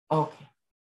Okay.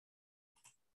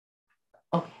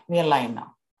 Okay, we are live now.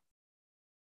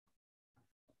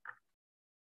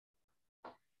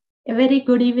 A very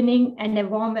good evening and a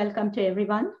warm welcome to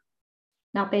everyone.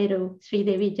 నా పేరు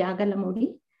శ్రీదేవి జాగర్లమూడి.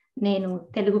 నేను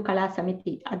తెలుగు కళా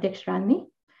సమితి అధ్యక్షురాన్ని.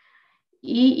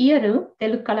 ఈ ఇయర్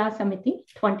తెలుగు కళా సమితి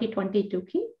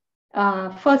 2022కి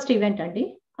ఫస్ట్ ఈవెంట్ అండి.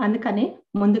 అందుకనే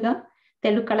ముందుగా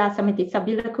తెలుగు కళా సమితి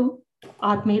సభ్యులకు,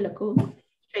 ఆత్మీయులకు,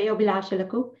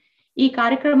 శ్రేయోభిలాషులకు ఈ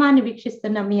కార్యక్రమాన్ని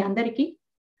వీక్షిస్తున్న మీ అందరికీ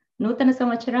నూతన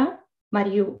సంవత్సర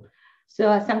మరియు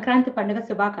సంక్రాంతి పండుగ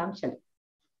శుభాకాంక్షలు.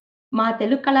 మా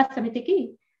తెలుగు కళా సమితికి,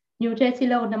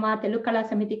 న్యూజెర్సీలో ఉన్న మా తెలుగు కళా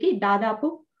సమితికి దాదాపు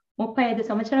 35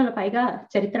 సంవత్సరాల పైగా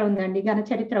చరిత్ర ఉందండి, ఘన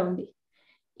చరిత్ర ఉంది.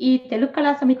 ఈ తెలుగు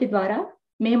కళా సమితి ద్వారా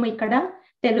మేము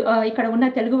ఇక్కడ ఉన్న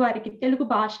తెలుగు వారికి తెలుగు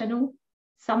భాషను,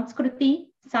 సంస్కృతి,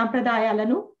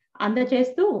 సాంప్రదాయాలను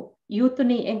అందజేస్తూ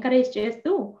యూత్ని ఎంకరేజ్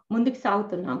చేస్తూ ముందుకు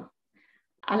సాగుతున్నాం.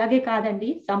 అలాగే కాదండి,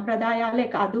 సంప్రదాయాలే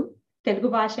కాదు, తెలుగు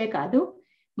భాషే కాదు,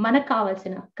 మనకు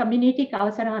కావాల్సిన కమ్యూనిటీకి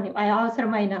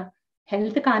అవసరమైన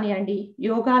హెల్త్ కానివ్వండి,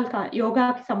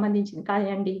 యోగాకి సంబంధించింది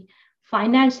కానివ్వండి,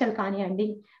 ఫైనాన్షియల్ కానివ్వండి,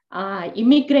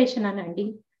 ఇమిగ్రేషన్ అనండి,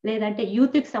 లేదంటే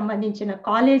యూత్కి సంబంధించిన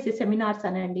కాలేజ్ సెమినార్స్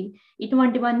అనండి,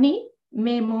 ఇటువంటివన్నీ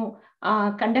మేము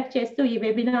కండక్ట్ చేస్తూ ఈ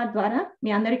వెబినార్ ద్వారా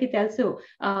మీ అందరికీ తెలుసు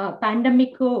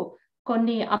పాండమిక్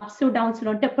కొన్ని అప్స్ డౌన్స్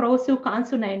ఉంటే ప్రోస్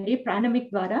కాన్స్ ఉన్నాయండి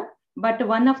పాండమిక్ ద్వారా. But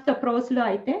one of the pros లో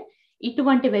అయితే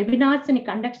ఇటువంటి వెబినార్స్ ని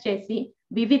కండక్ట్ చేసి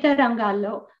వివిధ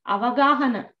రంగాల్లో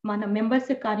అవగాహన మన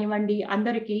మెంబర్స్ కానివ్వండి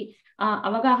అందరికీ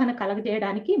అవగాహన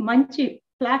కలగజేయడానికి మంచి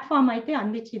ప్లాట్ఫామ్ అయితే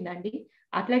అందించిందండి.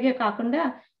 అట్లాగే కాకుండా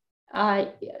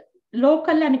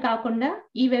లోకల్ అని కాకుండా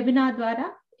ఈ వెబినార్ ద్వారా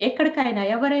ఎక్కడికైనా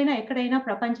ఎవరైనా ఎక్కడైనా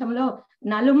ప్రపంచంలో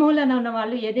నలుమూలన ఉన్న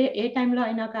వాళ్ళు ఏ టైంలో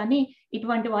అయినా కానీ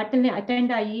ఇటువంటి వాటిని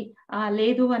అటెండ్ అయ్యి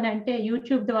లేదు అని అంటే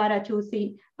యూట్యూబ్ ద్వారా చూసి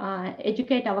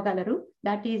educate అవ్వగలరు.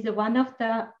 That is one of the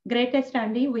greatest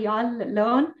అండి. We all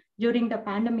learn during the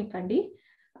pandemic అండి.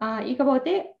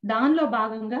 ఇకపోతే దానిలో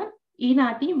భాగంగా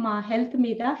ఈనాటి మా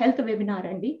హెల్త్ వెబినార్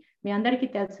అండి. మీ అందరికీ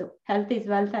తెలుసు హెల్త్ ఈజ్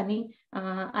వెల్త్ అని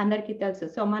అందరికీ తెలుసు.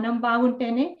 సో మనం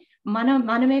బాగుంటేనే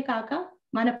మనమే కాక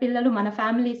మన పిల్లలు, మన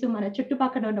ఫ్యామిలీస్, మన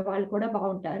చుట్టుపక్కల ఉన్న వాళ్ళు కూడా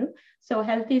బాగుంటారు. సో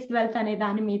హెల్త్ ఈజ్ వెల్త్ అనే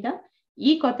దాని మీద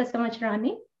ఈ కొత్త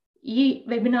సంవత్సరాన్ని ఈ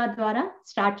వెబినార్ ద్వారా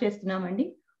స్టార్ట్ చేస్తున్నామండి.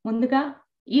 ముందుగా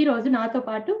ఈ రోజు నాతో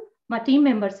పాటు మా టీం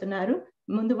మెంబర్స్ ఉన్నారు.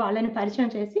 ముందు వాళ్ళని పరిచయం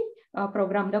చేసి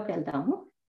ప్రోగ్రాంలోకి వెళ్తాము.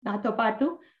 నాతో పాటు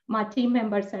మా టీం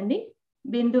మెంబర్స్ అండి,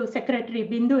 సెక్రటరీ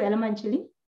బిందు ఎలమంచిలి,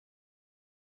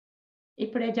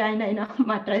 ఇప్పుడే జాయిన్ అయిన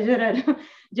మా ట్రెజరర్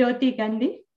జ్యోతి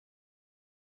Gandhi,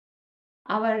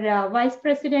 hour vice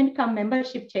president come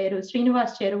membership chair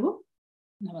Srinivas చెరువు,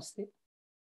 నమస్తే,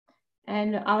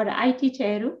 and hour IT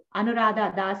chair Anuradha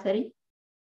Dasari,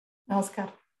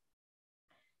 నమస్కారం.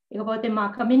 ఇకపోతే మా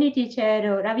కమ్యూనిటీ చైర్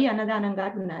రవి అన్నదానం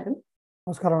గారు ఉన్నారు.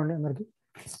 నమస్కారం అండి అందరికి.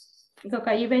 ఇంకొక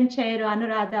ఈవెంట్ చైర్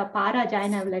అనురాధ పారా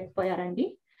జాయిన్ అవ్వలేకపోయారండి.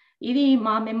 ఇది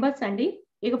మా మెంబర్స్ అండి.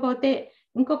 ఇకపోతే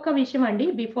ఇంకొక విషయం అండి,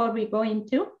 before we go in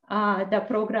to the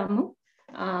programme,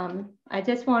 I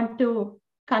just want to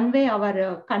convey our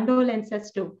condolences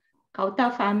to Kauta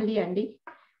family andi.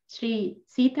 Shri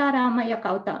Sitaramaya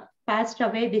Kauta passed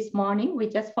away this morning. We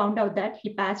just found out that he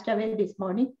passed away this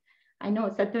morning. I know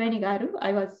Satveni garu,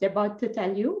 I was about to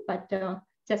tell you, but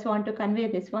just want to convey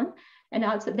this one. And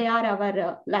also they are our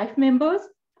life members,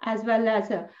 as well as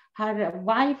her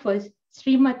wife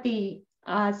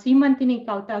Srimantini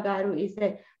Kauta garu is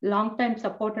a long time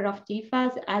supporter of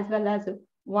TFAS, as well as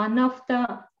one of the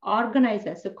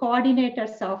organizers,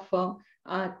 coordinators of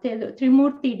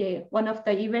Trimurti Day, one of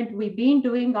the event we've been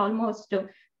doing almost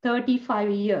 35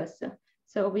 years.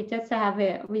 So we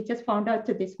just found out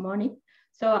this morning.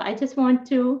 So I just want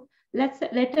to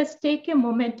let us take a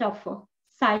moment of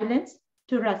silence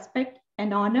to respect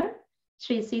and honor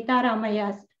Sri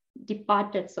Sitaramaya's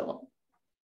departed soul.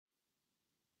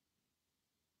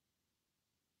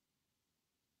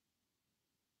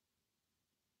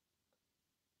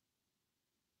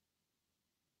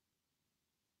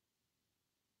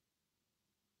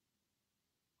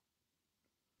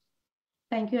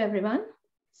 Thank you, everyone.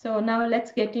 So now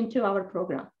let's get into our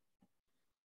program.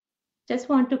 Just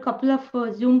want to couple of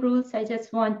Zoom rules. I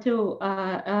just want to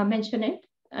mention it.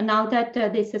 Now that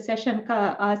this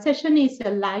session is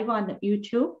live on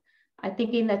YouTube, I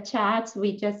think in the chats,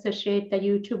 we just shared the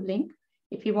YouTube link.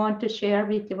 If you want to share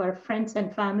with your friends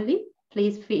and family,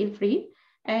 please feel free.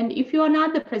 And if you are not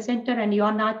the presenter and you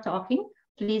are not talking,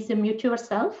 please mute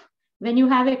yourself. When you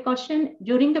have a question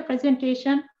during the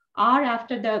presentation, or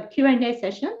after the Q&A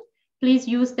session, please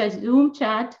use the Zoom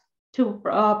chat to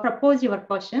propose your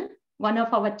question. One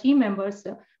of our team members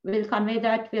will convey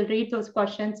that, we'll read those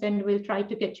questions and we'll try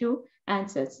to get you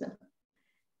answers.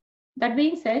 That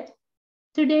being said,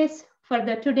 today's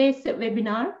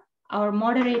webinar, our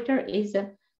moderator is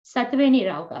Satveni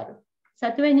Rao Garu.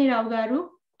 Satveni Rao Garu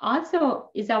also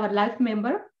is our life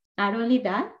member. Not only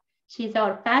that, she's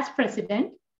our past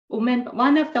president,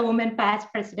 one of the women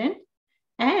past president,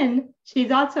 and she's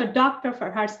also a doctor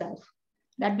for herself.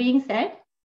 That being said,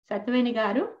 Satveni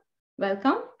Garu,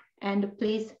 welcome, and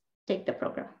please take the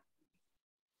program.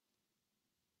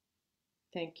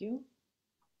 Thank you.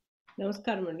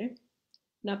 Namaskaram andi.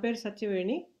 Na peru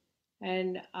Satyaveni,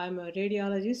 and I'm a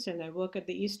radiologist, and I work at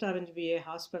the East Orange VA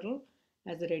Hospital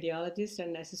as a radiologist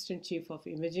and assistant chief of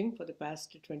imaging for the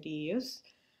past 20 years.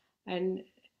 And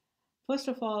first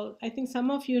of all, I think some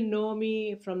of you know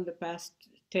me from the past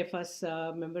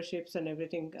TFAS memberships and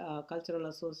everything, cultural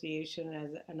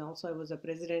association, and also I was a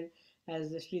president, as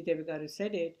Sri Devi Garu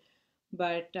said it.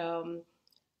 But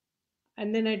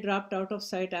and then I dropped out of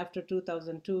sight after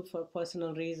 2002 for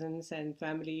personal reasons and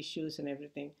family issues and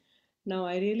everything. Now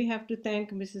I really have to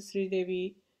thank Mrs. Sri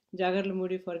Devi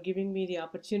Jagarlamudi for giving me the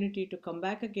opportunity to come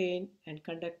back again and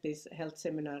conduct this health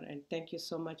seminar. And thank you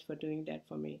so much for doing that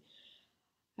for me.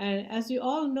 And as you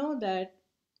all know that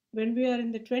when we are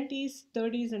in the 20s,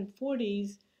 30s, and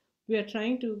 40s, we are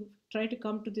trying to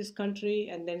come to this country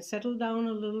and then settle down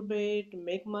a little bit,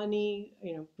 make money,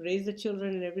 raise the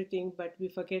children and everything, but we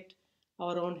forget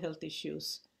our own health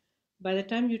issues. By the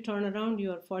time you turn around,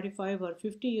 you are 45 or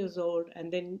 50 years old,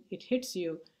 and then it hits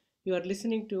you. You are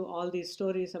listening to all these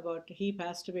stories about he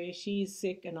passed away, she is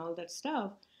sick, and all that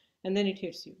stuff, and then it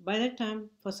hits you. By that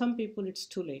time, for some people, it's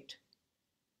too late.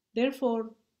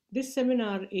 Therefore, this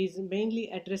seminar is mainly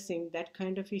addressing that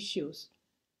kind of issues.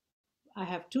 I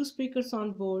have two speakers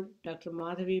on board, Dr.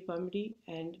 Madhavi Pamidi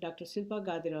and Dr. Silpa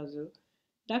Gadirazu.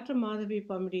 Dr. Madhavi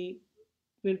Pamidi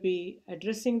will be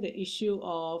addressing the issue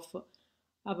of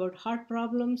about heart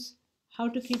problems, how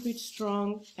to keep it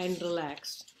strong and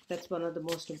relaxed. That's one of the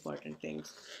most important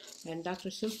things. And Dr.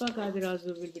 Silpa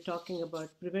Gadirazu will be talking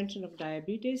about prevention of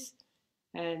diabetes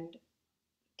and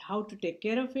how to take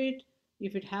care of it.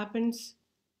 If it happens,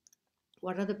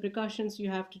 what are the precautions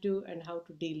you have to do and how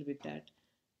to deal with that.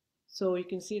 So you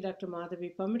can see Dr.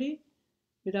 Madhavi Pamidi.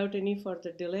 Without any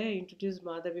further delay, I introduce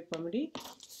Madhavi Pamidi.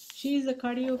 She is a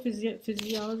cardiac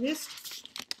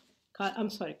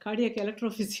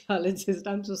electrophysiologist.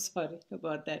 I'm so sorry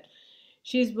about that.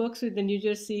 She works with the New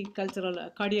Jersey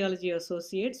Cultural Cardiology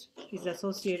Associates. She's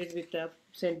associated with the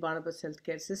St. Barnabas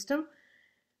Healthcare System.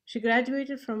 She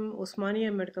graduated from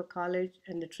Osmania Medical College,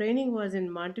 and the training was in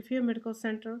Montefiore Medical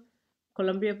Center,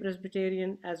 Columbia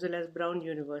Presbyterian, as well as Brown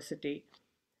University.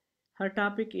 Her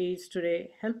topic is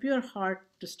today, help your heart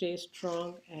to stay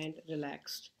strong and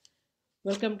relaxed.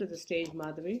 Welcome to the stage,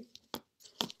 Madhavi.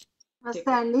 Namaste,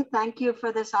 Andy. Thank you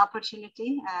for this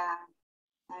opportunity. I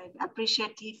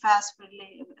appreciate TFAS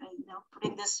really,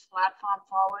 putting this platform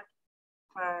forward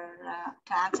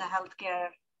to answer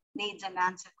healthcare needs and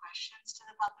answer questions to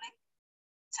the public.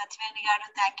 Satyaveni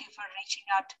Garu, thank you for reaching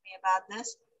out to me about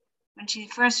this. When she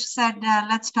first said,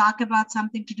 let's talk about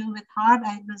something to do with heart,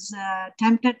 I was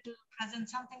tempted to present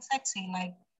something sexy,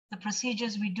 like the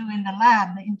procedures we do in the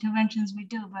lab, the interventions we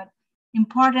do, but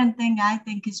important thing I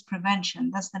think is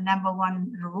prevention. That's the number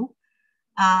one rule.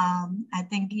 I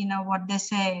think, what they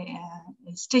say,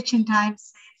 stitch in time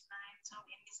saves lives. So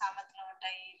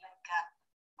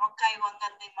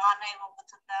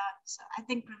so I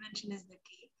think prevention is the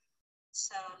key.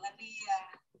 So let me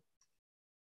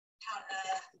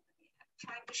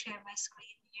try to share my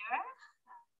screen here.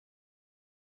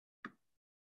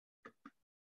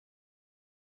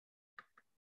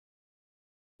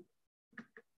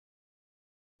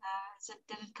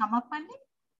 Did it come up, Andy?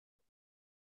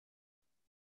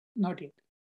 Not yet.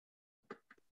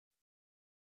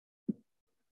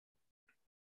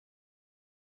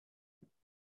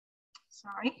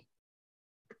 Sorry.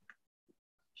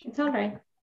 It's all right.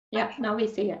 Yeah, okay. Now we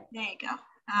see it. There you go.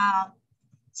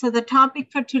 So the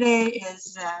topic for today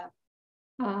is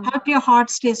help your heart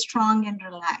stay strong and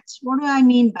relaxed. What do I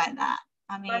mean by that?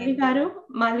 Madhavi Garu,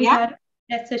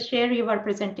 let's share your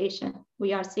presentation.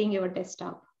 We are seeing your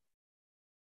desktop.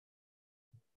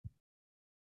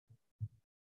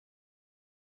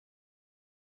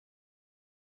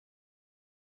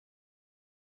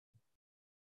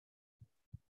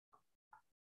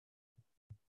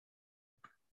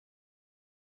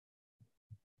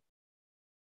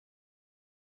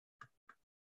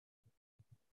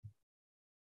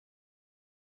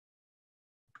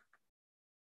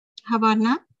 How about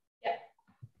now? Yeah,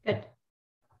 good.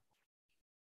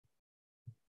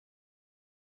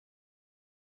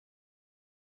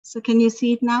 So can you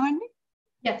see it now, Andy?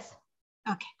 Yes.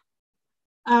 Okay.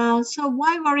 So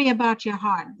why worry about your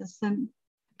heart?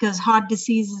 Because heart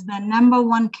disease is the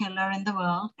 #1 killer in the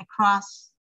world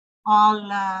across all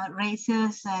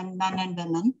races and men and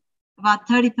women. About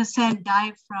 30%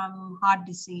 die from heart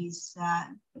disease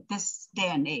this day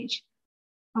and age.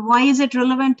 But why is it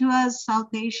relevant to us?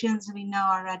 South Asians, we know,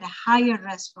 are at a higher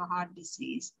risk for heart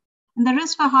disease. And the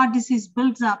risk for heart disease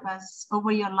builds up as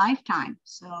over your lifetime.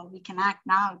 So we can act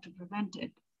now to prevent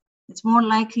it. It's more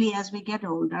likely as we get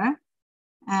older.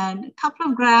 And a couple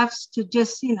of graphs to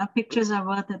just, pictures are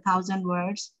worth 1,000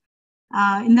 words.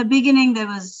 In the beginning, there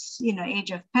was,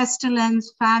 age of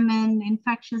pestilence, famine,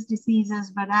 infectious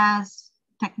diseases. But as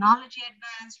technology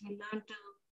advanced, we learned to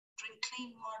drink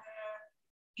clean water,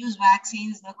 use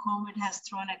vaccines. The COVID has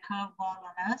thrown a curveball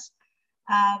on us.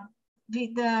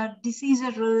 The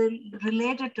diseases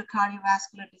related to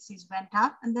cardiovascular disease went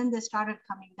up, and then they started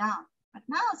coming down. But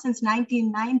now, since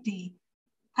 1990,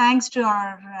 thanks to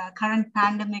our current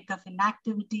pandemic of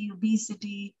inactivity,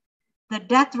 obesity, the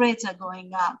death rates are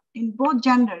going up in both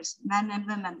genders, men and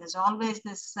women. There's always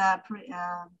this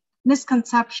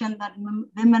misconception that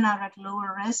women are at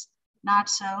lower risk. Not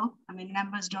so. I mean,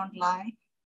 numbers don't lie.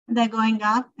 They're going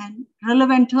up, and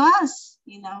relevant to us,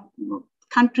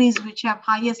 countries which have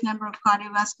highest number of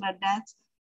cardiovascular deaths,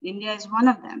 India is one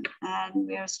of them, and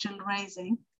we are still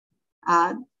rising.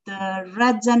 The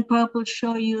reds and purples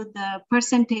show you the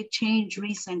percentage change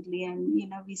recently, and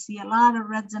we see a lot of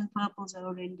reds and purples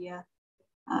over India.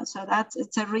 So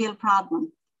it's a real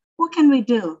problem. What can we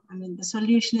do? I mean, the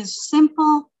solution is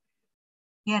simple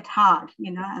yet hard,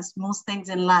 as most things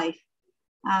in life.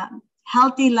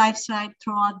 Healthy lifestyle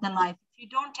throughout the life. If you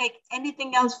don't take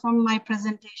anything else from my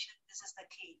presentation, this is the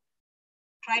key.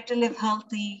 Try to live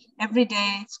healthy every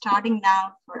day, starting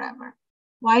now, forever.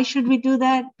 Why should we do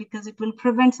that? Because it will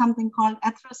prevent something called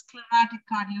atherosclerotic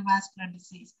cardiovascular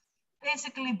disease.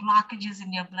 Basically, blockages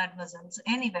in your blood vessels,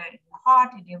 anywhere, in your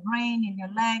heart, in your brain, in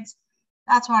your legs.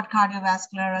 That's what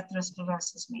cardiovascular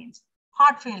atherosclerosis means.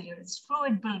 Heart failure is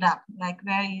fluid buildup, like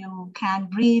where you can't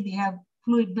breathe, you have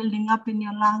fluid building up in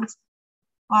your lungs.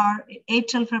 Or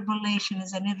atrial fibrillation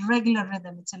is an irregular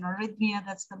rhythm. It's an arrhythmia.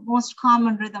 That's the most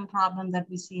common rhythm problem that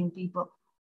we see in people.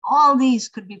 All these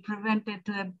could be prevented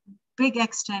to a big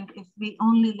extent if we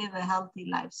only live a healthy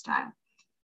lifestyle.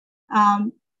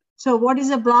 So what is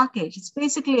a blockage? It's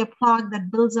basically a plaque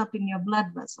that builds up in your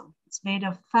blood vessel. It's made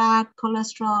of fat,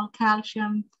 cholesterol,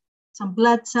 calcium, some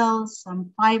blood cells,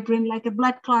 some fibrin, like a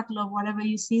blood clot or whatever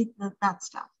you see, that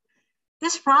stuff.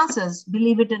 This process,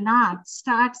 believe it or not,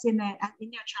 starts in your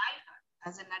childhood,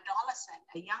 as an adolescent,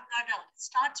 a young adult. It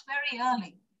starts very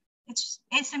early. It's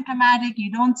asymptomatic.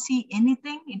 You don't see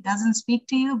anything. It doesn't speak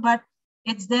to you, but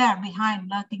it's there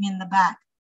behind, lurking in the back.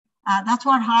 That's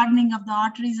what hardening of the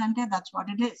arteries enter. That's what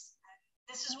it is.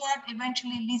 This is what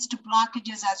eventually leads to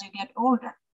blockages as you get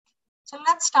older. So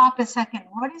let's stop a second.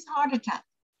 What is heart attack?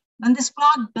 When this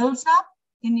plaque builds up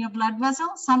in your blood vessel,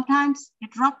 sometimes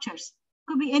it ruptures.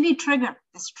 Could be any trigger,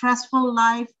 a stressful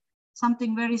life,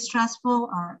 something very stressful,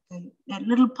 or a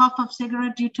little puff of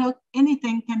cigarette you took.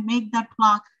 Anything can make that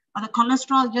plaque, or the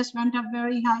cholesterol just went up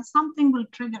very high. Something will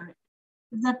trigger it.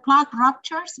 If that plaque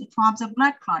ruptures, it forms a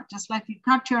blood clot. Just like you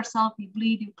cut yourself, you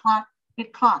bleed, you clot,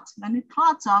 it clots. When it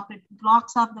clots off, it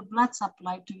blocks off the blood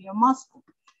supply to your muscle.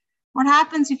 What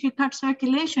happens if you cut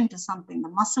circulation to something? The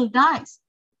muscle dies.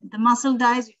 If the muscle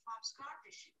dies, you form scar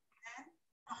tissue. And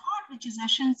the heart, which is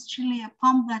essentially a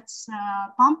pump that's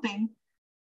pumping,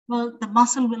 well, the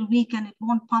muscle will weaken. It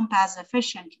won't pump as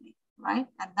efficiently, right?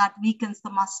 And that weakens the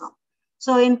muscle.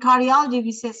 So in cardiology,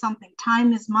 we say something,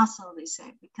 time is muscle, we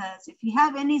say, because if you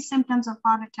have any symptoms of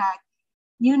heart attack,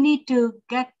 you need to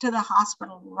get to the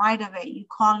hospital right away. You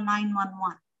call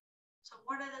 911. So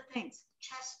what are the things?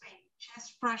 Chest pain,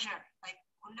 chest pressure, like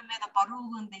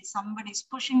somebody's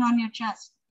pushing on your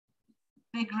chest,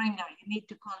 big ringer, you need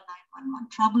to call 911.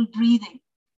 Trouble breathing.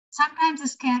 Sometimes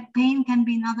this pain can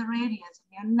be in other areas,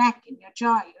 in your neck, in your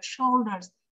jaw, your shoulders,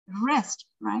 wrist,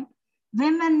 right?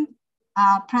 Women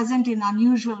present in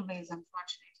unusual ways,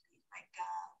 unfortunately, like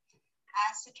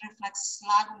acid reflux,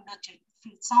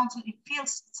 it sounds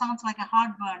like a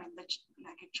heartburn,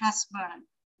 like a chest burn,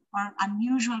 or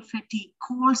unusual fatigue,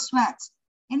 cold sweats,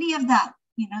 any of that,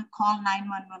 call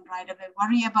 911 right away.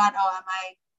 Worry about, am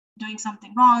I doing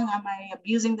something wrong? Am I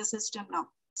abusing the system? No.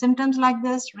 Symptoms like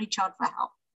this, reach out for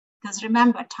help. Because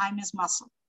remember, time is muscle.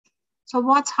 So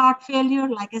what's heart failure?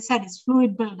 Like I said, it's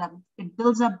fluid buildup. It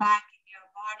builds up back in your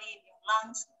body, in your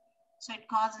lungs. So it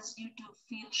causes you to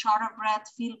feel short of breath,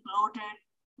 feel bloated,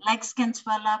 legs can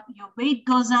swell up, your weight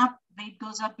goes up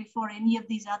before any of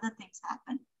these other things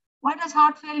happen. Why does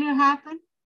heart failure happen?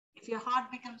 If your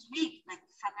heart becomes weak, like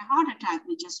from a heart attack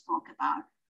we just spoke about,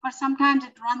 or sometimes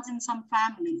it runs in some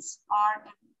families, or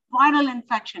viral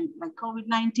infection like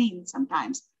COVID-19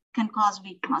 sometimes can cause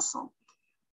weak muscle.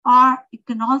 Or it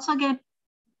can also get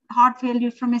heart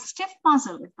failure from a stiff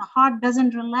muscle if the heart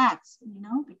doesn't relax,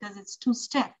 because it's too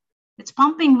stiff. It's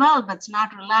pumping well, but it's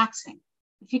not relaxing.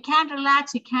 If you can't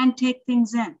relax, you can't take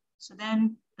things in. So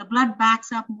then the blood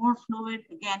backs up, more fluid,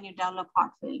 again, you develop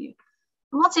heart failure.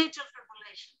 What's atrial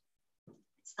fibrillation?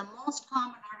 It's the most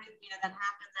common arrhythmia that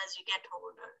happens as you get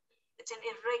older. It's an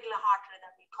irregular heart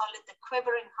rhythm. We call it the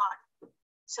quivering heart.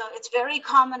 So it's very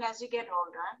common as you get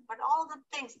older, but all the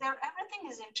things there, everything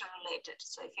is interrelated.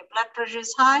 So if your blood pressure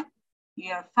is high,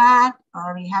 you're fat,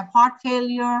 or you have heart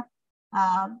failure,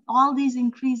 all these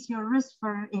increase your risk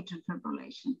for atrial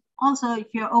fibrillation. Also, if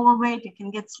you're overweight, you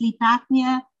can get sleep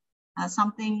apnea,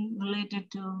 something related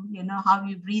to how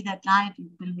you breathe at night.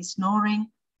 You will be snoring.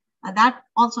 That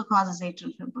also causes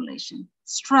atrial fibrillation.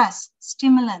 Stress,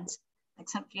 stimulants,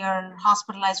 except you're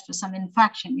hospitalized for some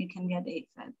infection, you can get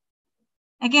AFib.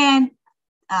 Again,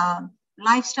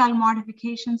 lifestyle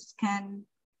modifications can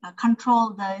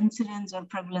control the incidence or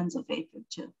prevalence of AFib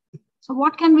too. So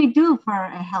what can we do for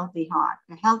a healthy heart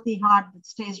that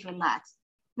stays relaxed?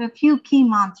 There are a few key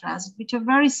mantras, which are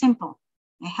very simple.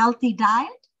 A healthy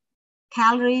diet,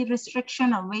 calorie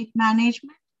restriction or weight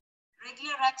management,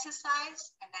 regular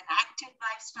exercise, and an active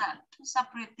lifestyle, two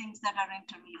separate things that are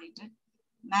interrelated.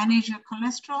 Manage your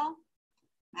cholesterol,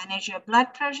 manage your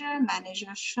blood pressure, manage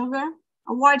your sugar.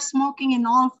 Avoid smoking in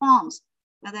all forms,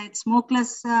 whether it's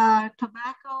smokeless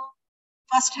tobacco,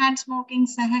 first-hand smoking,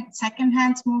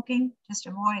 second-hand smoking, just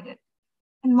avoid it.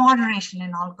 And moderation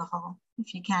in alcohol,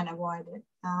 if you can avoid it.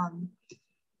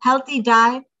 Healthy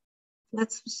diet,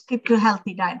 let's skip to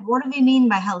healthy diet. What do we mean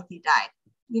by healthy diet?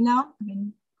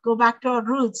 Go back to our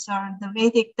roots or the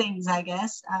Vedic things, I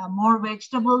guess. More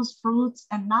vegetables, fruits,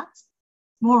 and nuts,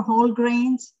 more whole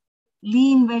grains,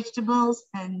 lean vegetables,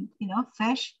 and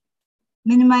fish.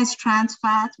 Minimize trans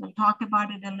fats. We'll talk about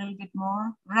it a little bit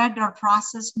more. Red or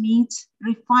processed meats,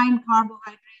 refined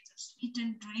carbohydrates, or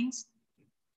sweetened drinks.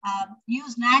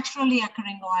 Use naturally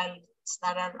occurring oils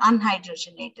that are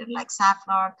unhydrogenated, like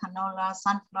safflower, canola,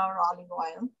 sunflower, olive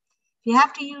oil. If you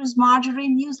have to use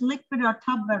margarine, use liquid or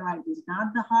tub varieties,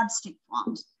 not the hard stick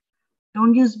forms.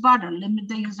 Don't use butter. Limit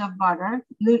the use of butter.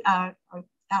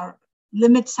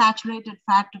 Limit saturated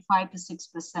fat to 5 to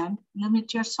 6%.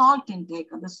 Limit your salt intake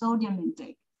or the sodium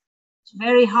intake. It's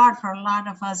very hard for a lot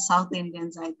of us South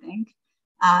Indians, I think.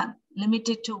 Limit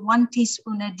it to 1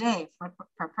 teaspoon a day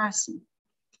per person.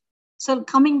 So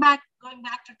going back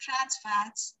to trans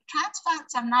fats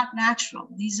are not natural.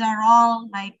 These are all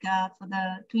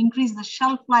to increase the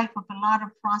shelf life of a lot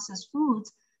of processed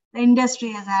foods, the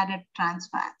industry has added trans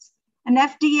fats. And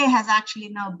FDA has actually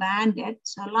now banned it.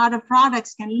 So a lot of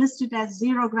products can list it as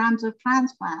 0 grams of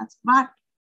trans fats, but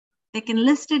they can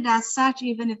list it as such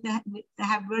even if they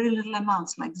have very little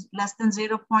amounts, like less than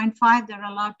 0.5, they're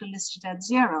allowed to list it at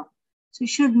 0. So you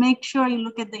should make sure you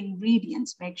look at the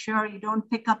ingredients. Make sure you don't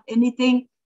pick up anything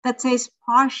that says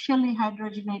partially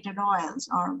hydrogenated oils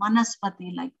or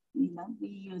vanaspati, like we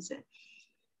use it.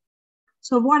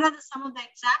 So what are some of the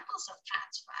examples of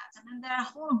trans fats? And then there are a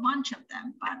whole bunch of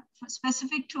them, but for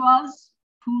specific to us,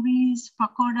 puris,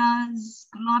 pakoras,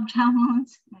 gulab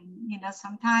jamuns, and,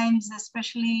 sometimes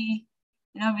especially,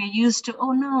 we're used to,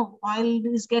 oh no, oil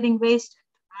is getting wasted.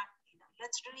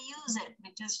 Let's reuse it.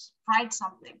 We just fried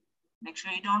something. Make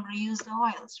sure you don't reuse the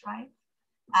oils, right?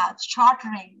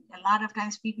 Shortening. A lot of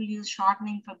times people use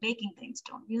shortening for baking things.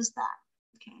 Don't use that,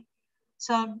 okay?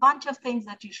 So a bunch of things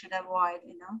that you should avoid,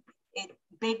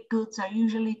 baked goods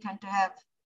usually tend to have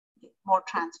more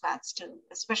trans fats too,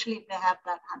 especially if they have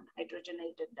that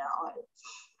unhydrogenated oil.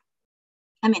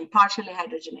 Partially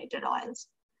hydrogenated oils.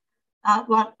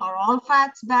 Are all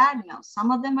fats bad? No,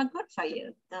 some of them are good for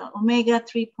you. The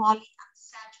omega-3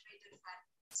 polyunsaturated fat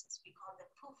acids, we call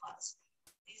them TFAS.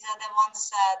 These are the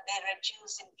ones they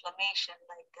reduce inflammation,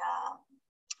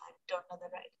 I don't know the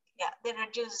right. Yeah, they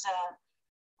reduce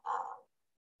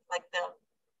the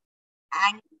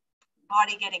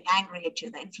body getting angry at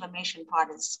you. The inflammation part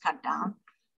is cut down.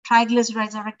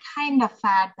 Triglycerides are a kind of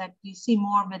fat that you see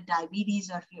more with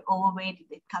diabetes, or if you're overweight,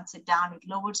 it cuts it down. It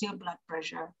lowers your blood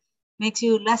pressure, makes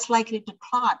you less likely to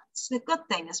clot. It's a good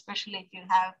thing, especially if you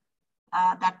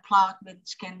have that plaque,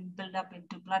 which can build up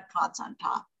into blood clots on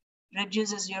top.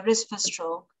 Reduces your risk for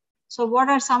stroke. So what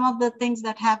are some of the things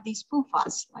that have these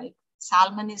PFAS? Like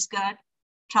salmon is good,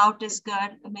 trout is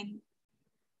good.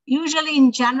 Usually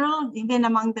in general, even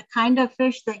among the kind of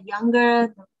fish, the younger,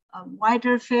 the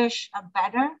whiter fish are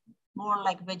better, more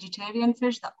like vegetarian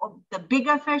fish. The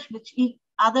bigger fish, which eat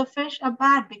other fish, are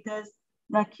bad because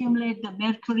they accumulate the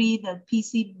mercury, the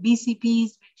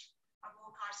BCPs, which are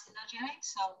more carcinogenic.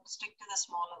 So stick to the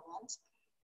smaller ones.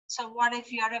 So what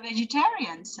if you're a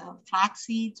vegetarian? So flax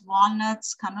seeds,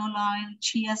 walnuts, canola oil,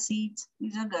 chia seeds,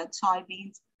 these are good,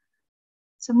 soybeans.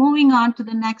 So moving on to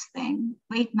the next thing,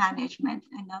 weight management.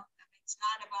 I know it's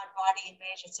not about body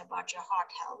image, it's about your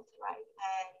heart health, right?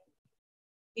 And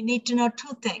you need to know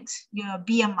two things, your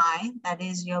BMI, that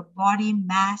is your body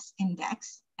mass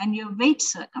index, and your weight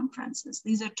circumferences.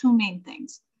 These are two main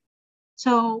things.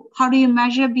 So how do you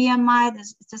measure BMI?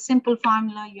 It's a simple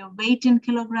formula, your weight in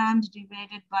kilograms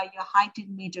divided by your height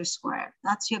in meters squared.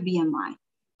 That's your BMI.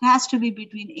 It has to be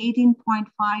between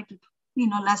 18.5 to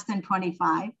less than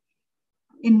 25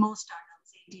 in most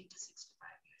adults, 18 to 65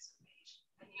 years of age.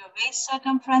 And your waist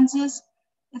circumferences,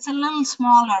 it's a little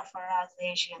smaller for us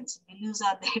Asians. We lose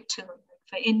our there too.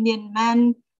 For Indian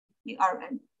men, or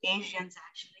Asians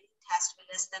actually, it has to be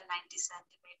less than 90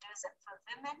 centimeters, and for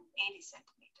women, 80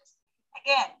 centimeters.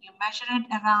 Again, you measure it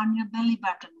around your belly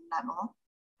button level.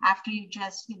 After you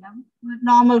just, with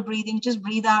normal breathing, just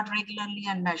breathe out regularly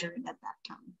and measure it at that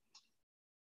time.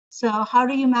 So how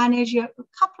do you manage a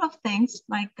couple of things?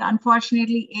 Like,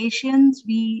 unfortunately, Asians,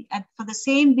 for the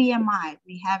same BMI,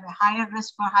 we have a higher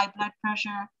risk for high blood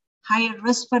pressure, higher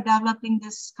risk for developing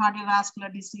this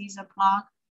cardiovascular disease or plaque,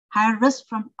 higher risk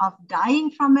of dying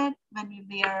from it when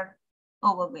we are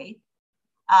overweight.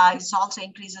 It also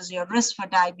increases your risk for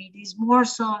diabetes, more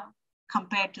so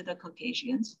compared to the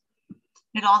Caucasians.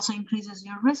 It also increases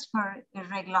your risk for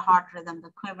irregular heart rhythm,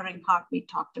 the quivering heart we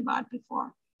talked about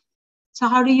before. So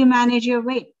how do you manage your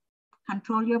weight?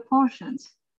 Control your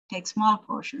portions, take small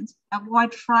portions,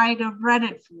 avoid fried or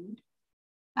breaded food,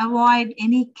 avoid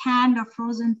any canned or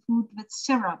frozen food with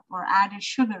syrup or added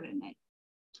sugar in it.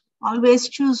 Always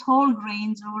choose whole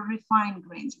grains over refined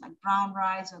grains like brown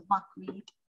rice or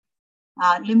buckwheat.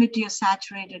 Limit your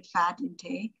saturated fat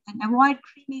intake and avoid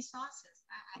creamy sauces.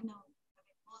 I know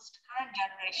most current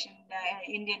generation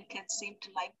Indian kids seem to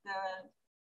like the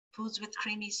foods with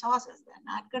creamy sauces. They're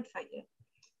not good for you.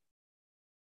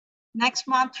 Next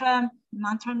mantra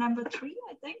number 3,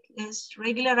 I think, is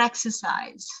regular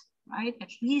exercise, right? At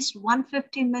least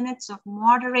 150 minutes of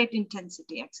moderate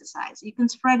intensity exercise. You can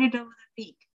spread it over the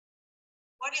week.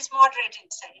 What is moderate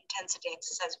intensity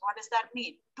exercise? What does that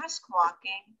mean? Brisk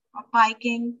walking or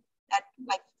biking at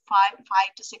like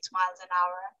 5 to 6 miles an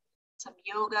hour, some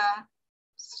yoga,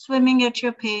 swimming at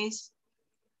your pace,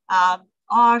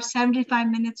 or 75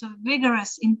 minutes of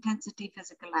vigorous intensity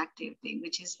physical activity,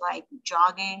 which is like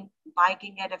jogging,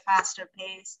 biking at a faster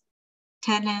pace,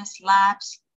 tennis,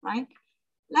 laps, right?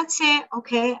 Let's say,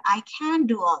 okay, I can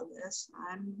do all this.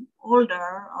 I'm older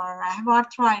or I have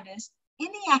arthritis.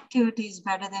 Any activity is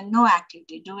better than no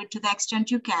activity. Do it to the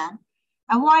extent you can.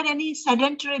 Avoid any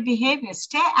sedentary behavior.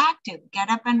 Stay active. Get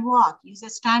up and walk. Use a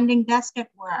standing desk at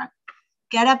work.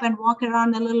 Get up and walk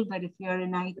around a little bit if you're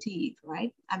in IT,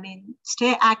 right? I mean,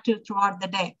 stay active throughout the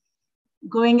day.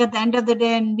 Going at the end of the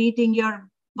day and meeting your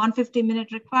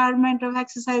 150-minute requirement of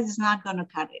exercise is not going to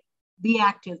cut it. Be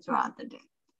active throughout the day.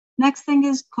 Next thing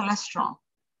is cholesterol.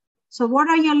 So what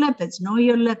are your lipids? Know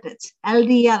your lipids.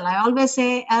 LDL, I always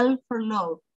say L for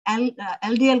low.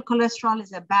 LDL cholesterol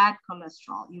is a bad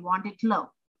cholesterol. You want it low.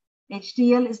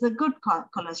 HDL is the good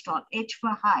cholesterol. H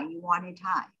for high, you want it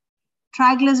high.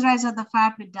 Triglycerides are the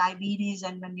fat with diabetes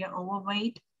and when you're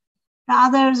overweight. The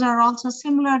others are also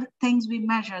similar things we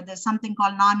measure. There's something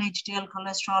called non-HDL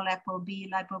cholesterol, ApoB,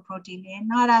 lipoprotein A.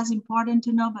 Not as important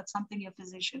to know, but something your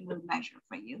physician will measure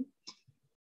for you.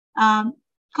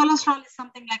 Cholesterol is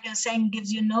something, like I was saying,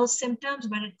 gives you no symptoms,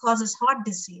 but it causes heart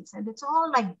disease. And it's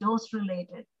all like dose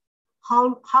related.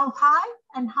 How high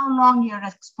and how long you're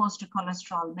exposed to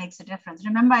cholesterol makes a difference.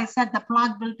 Remember, I said the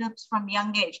plaque buildups from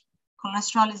young age.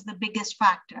 Cholesterol is the biggest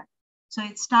factor. So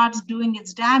it starts doing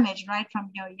its damage right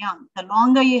from you're young. The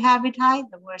longer you have it high,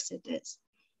 the worse it is.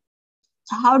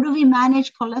 So how do we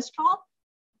manage cholesterol?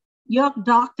 Your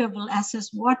doctor will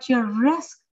assess what your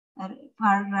risk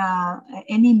for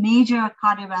any major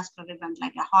cardiovascular event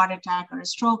like a heart attack or a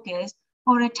stroke is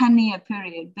over a 10-year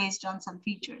period based on some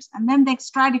features. And then they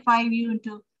stratify you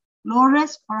into low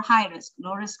risk or high risk.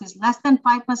 Low risk is less than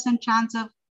 5% chance of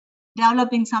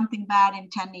developing something bad in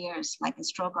 10 years, like a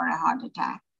stroke or a heart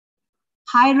attack.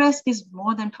 High risk is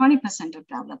more than 20% of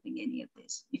developing any of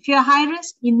this. If you're high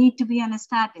risk, you need to be on a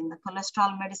statin, the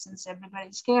cholesterol medicines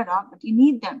everybody's scared of, but you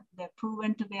need them. They're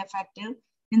proven to be effective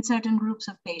in certain groups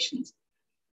of patients.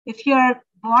 If you're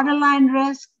borderline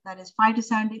risk, that is 5 to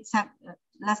 7,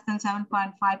 less than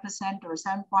 7.5% or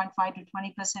 7.5 to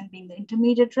 20% being the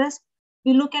intermediate risk,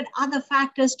 We look at other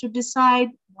factors to decide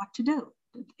what to do.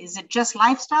 Is it just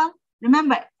lifestyle?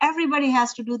 Remember, everybody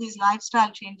has to do these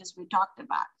lifestyle changes we talked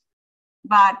about.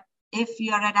 But if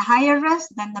you're at a higher risk,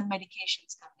 then the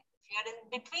medications come in. If you're in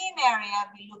between area,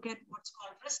 we look at what's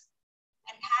called risk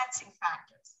enhancing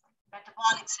factors, like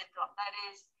metabolic syndrome. That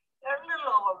is, you're a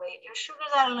little overweight, your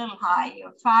sugars are a little high,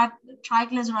 your fat,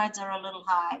 triglycerides are a little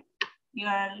high, you're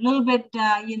a little bit,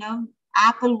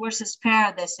 apple versus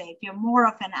pear, they say. If you're more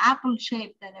of an apple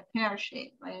shape than a pear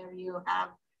shape, where you have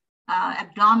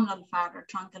abdominal fat or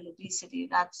truncal obesity,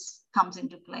 that comes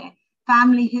into play.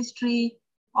 Family history,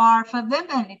 or for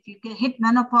women, if you get hit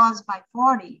menopause by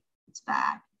 40, it's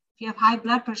bad. If you have high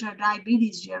blood pressure,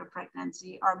 diabetes during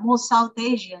pregnancy, or most South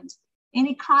Asians,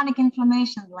 any chronic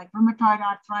inflammation like rheumatoid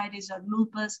arthritis or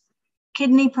lupus,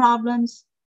 kidney problems,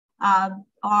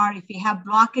 or if you have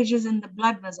blockages in the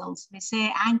blood vessels, we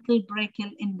say ankle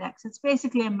brachial index. It's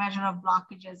basically a measure of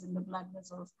blockages in the blood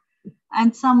vessels.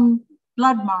 And some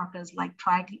blood markers like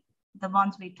the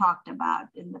ones we talked about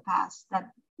in the past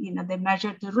that they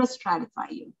measure to risk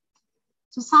stratify you.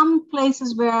 So some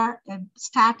places where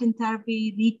statin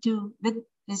therapy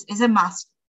is a must.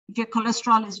 If your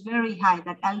cholesterol is very high,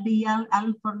 that LDL,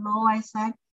 L for low, I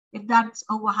said, if that's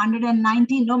over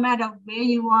 190, no matter where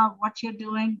you are, what you're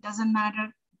doing, doesn't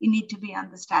matter, you need to be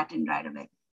on the statin right away.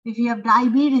 If you have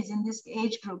diabetes in this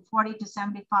age group, 40 to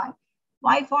 75,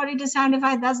 why 40 to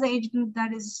 75? That's the age group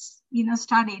that is,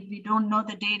 studied. We don't know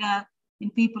the data in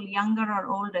people younger or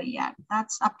older yet.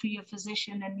 That's up to your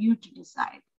physician and you to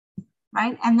decide,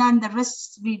 right? And then the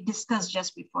risks we discussed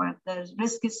just before. If the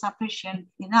risk is sufficient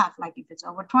enough, like if it's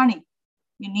over 20,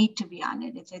 you need to be on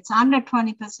it. If it's under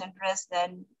 20% risk,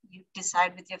 then you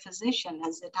decide with your physician,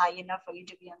 is it high enough for you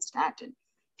to be on statin?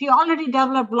 If you already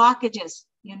develop blockages,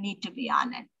 you need to be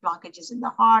on it. Blockages in the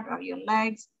heart or your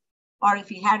legs, or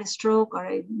if you had a stroke or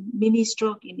a mini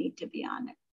stroke, you need to be on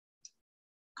it.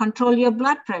 Control your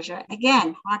blood pressure.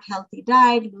 Again, heart healthy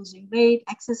diet, losing weight,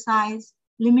 exercise,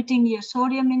 limiting your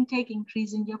sodium intake,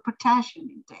 increasing your potassium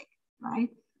intake, right?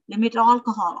 Limit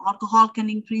alcohol. Alcohol can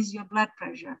increase your blood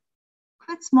pressure.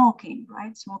 Quit smoking,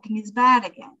 right? Smoking is bad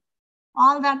again.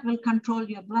 All that will control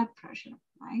your blood pressure,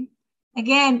 right?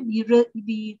 Again,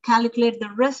 we calculate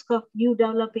the risk of you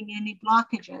developing any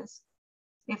blockages.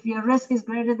 If your risk is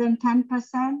greater than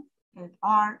 10%,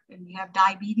 or you have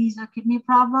diabetes or kidney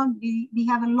problem, we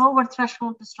have a lower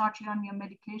threshold to start you on your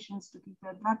medications to keep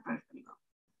your blood pressure low.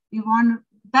 You want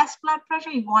best blood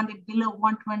pressure, you want it below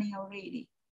 120 or 80,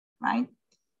 right?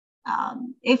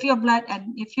 If your blood,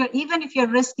 and even if your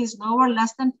risk is lower,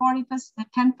 less than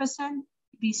 10%,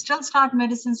 we still start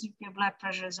medicines if your blood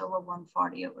pressure is over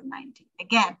 140, over 90.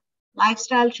 Again,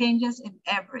 lifestyle changes in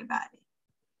everybody.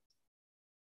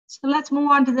 So let's move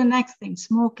on to the next thing,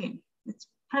 smoking. It's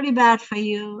pretty bad for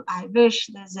you. I wish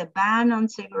there's a ban on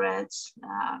cigarettes,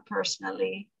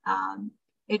 personally.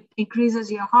 It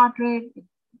increases your heart rate,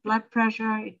 blood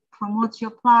pressure, it promotes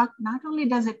your plaque. Not only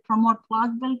does it promote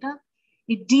plaque buildup,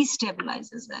 it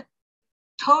destabilizes it.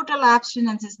 Total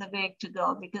abstinence is the way to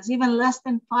go, because even less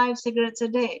than 5 cigarettes a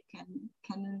day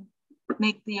can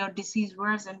make your disease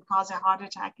worse and cause a heart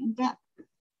attack and death.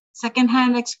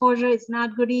 Secondhand exposure is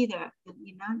not good either.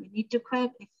 You need to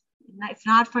quit. If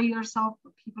not for yourself,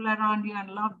 for people around you and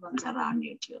loved ones around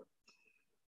you too.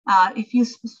 If you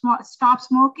stop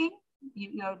smoking,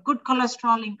 your good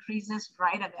cholesterol increases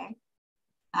right away.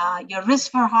 Your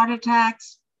risk for heart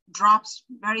attacks drops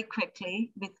very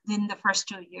quickly within the first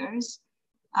 2 years.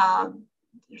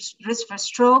 Risk for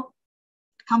stroke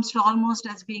comes to almost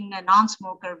as being a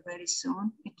non-smoker very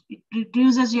soon. It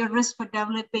reduces your risk for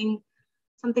developing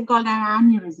something called an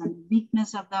aneurysm,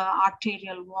 weakness of the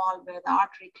arterial wall, where the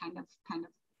artery kind of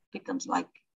becomes like,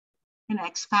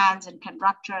 expands and can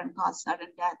rupture and cause sudden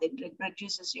death. It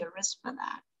reduces your risk for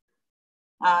that.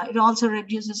 It also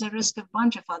reduces the risk of a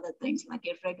bunch of other things like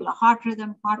irregular heart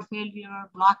rhythm, heart failure,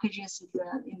 blockages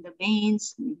in the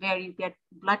veins, where you get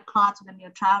blood clots when you're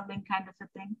traveling, kind of a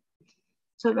thing.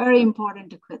 So very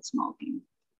important to quit smoking.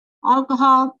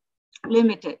 Alcohol,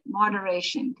 limited,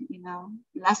 moderation,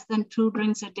 less than 2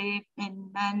 drinks a day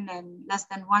in men and less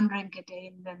than 1 drink a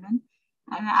day in women.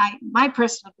 And my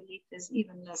personal belief is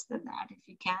even less than that if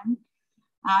you can.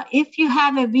 If you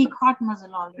have a weak heart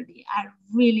muscle already, I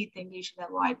really think you should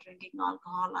avoid drinking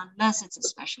alcohol unless it's a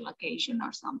special occasion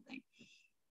or something.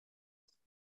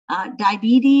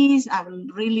 Diabetes, I will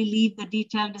really leave the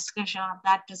detailed discussion of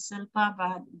that to Silpa,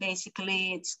 but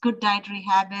basically it's good dietary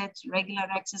habits, regular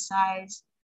exercise,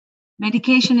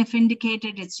 medication if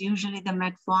indicated, it's usually the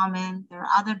metformin. There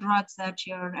are other drugs that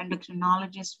your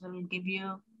endocrinologist will give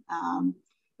you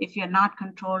if you're not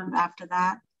controlled after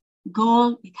that.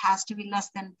 goal, it has to be less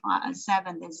than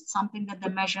 7. There's something that they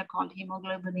measure called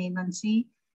hemoglobin A1C.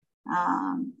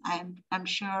 I'm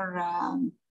sure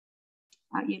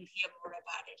you'll hear more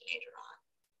about it later on.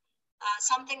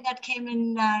 Something that came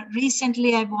in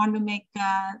recently, I want to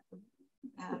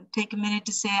take a minute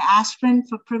to say aspirin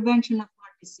for prevention of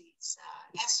heart disease.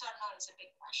 Yes or no is a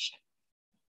big question.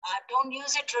 Don't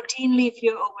use it routinely if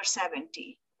you're over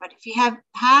 70. But if you have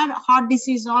had heart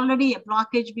disease already, a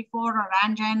blockage before, or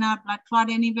angina, blood clot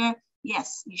anywhere,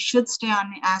 yes, you should stay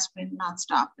on aspirin, not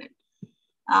stop it.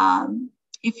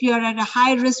 If you're at a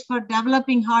high risk for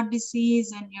developing heart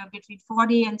disease and you're between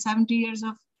 40 and 70 years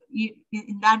of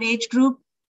in that age group,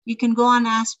 you can go on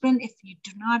aspirin if you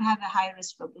do not have a high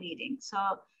risk for bleeding. So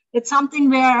it's something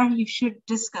where you should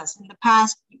discuss. In the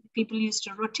past, people used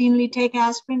to routinely take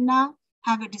aspirin. Now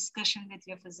have a discussion with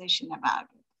your physician about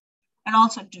it. And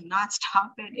also do not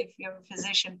stop it if your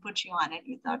physician puts you on it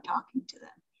without talking to them.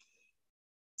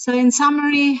 So in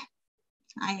summary,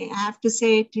 I have to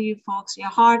say to you folks, your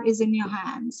heart is in your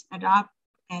hands. Adopt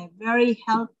a very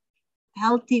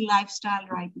healthy lifestyle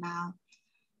right now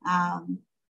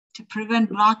to prevent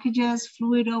blockages,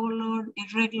 fluid overload,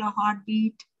 irregular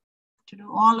heartbeat, to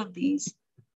do all of these.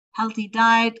 Healthy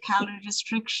diet, calorie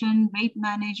restriction, weight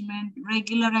management,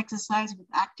 regular exercise with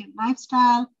active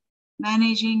lifestyle,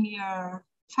 managing your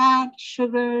fat,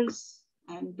 sugars,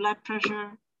 and blood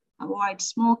pressure, avoid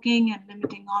smoking and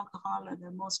limiting alcohol are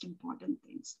the most important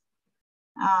things.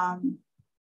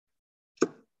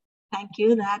 Thank you.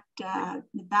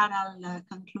 With that, I'll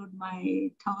conclude my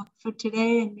talk for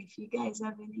today. And if you guys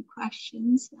have any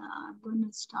questions, I'm going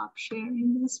to stop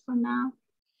sharing this for now.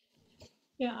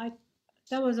 Yeah,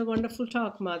 that was a wonderful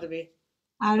talk, Madhavi.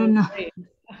 I don't know.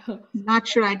 Not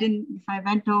sure. If I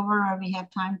went over or we have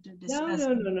time to discuss.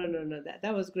 No.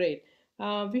 That was great.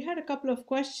 We had a couple of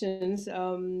questions.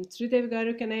 Sridevi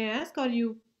Garu, can I ask, or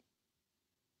you?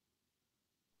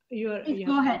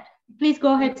 Go ahead. Please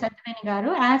go ahead, Satyavini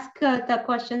Garu. Ask the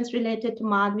questions related to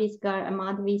Madhavi's.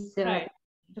 Right.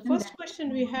 The first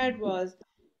question we had was,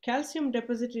 calcium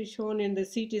deposit is shown in the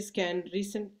CT scan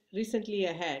recently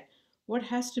ahead. What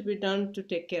has to be done to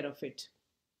take care of it?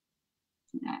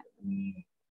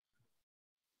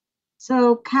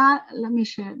 So let me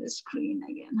share the screen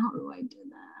again. How do I do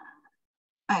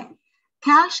that? All right.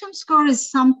 Calcium score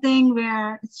is something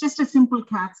where it's just a simple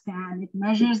CAT scan. It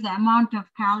measures the amount of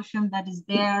calcium that is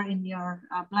there in your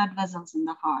blood vessels in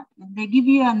the heart. And they give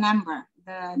you a number.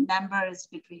 The number is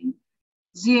between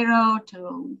 0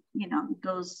 to,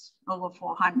 goes over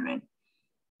 400.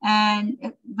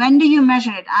 And when do you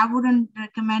measure it? I wouldn't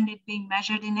recommend it being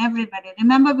measured in everybody.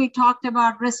 Remember, we talked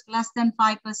about risk less than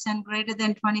 5%, greater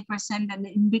than 20%, and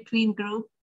the in-between group.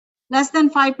 Less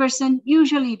than 5%,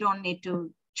 usually you don't need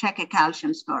to check a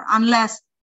calcium score unless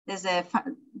there's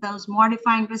those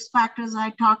modifying risk factors I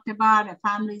talked about, a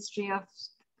family history of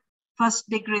first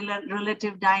degree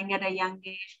relative dying at a young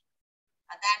age.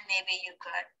 And then maybe you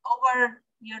could,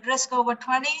 your risk over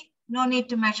 20, no need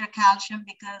to measure calcium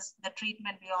because the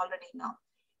treatment we already know.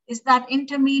 Is that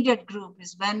intermediate group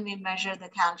is when we measure the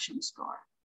calcium score,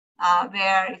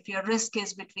 where if your risk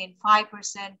is between 5%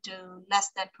 to less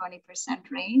than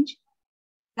 20% range,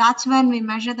 that's when we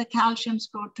measure the calcium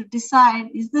score to decide,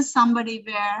 is this somebody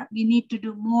where we need to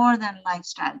do more than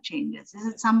lifestyle changes? Is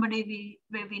it somebody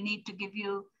where we need to give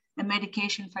you a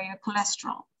medication for your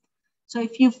cholesterol? So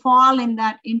if you fall in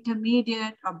that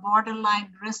intermediate or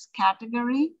borderline risk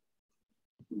category,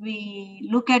 we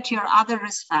look at your other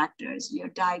risk factors, your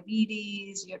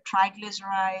diabetes, your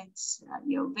triglycerides,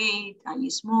 your weight, are you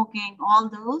smoking, all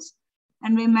those,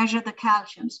 and we measure the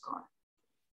calcium score.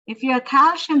 If your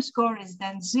calcium score is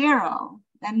then 0,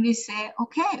 then we say,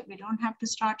 okay, we don't have to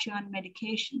start you on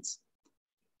medications.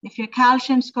 If your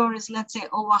calcium score is, let's say,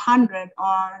 over 100,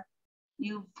 or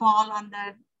you fall on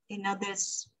the,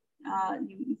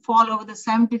 you fall over the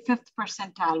 75th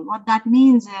percentile, what that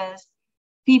means is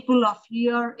people of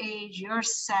your age, your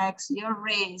sex, your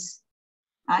race,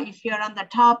 if you're on the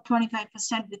top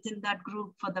 25% within that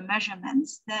group for the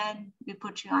measurements, then we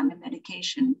put you on a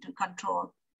medication to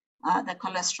control the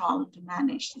cholesterol to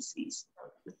manage disease.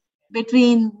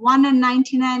 Between 1 and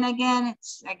 99, again,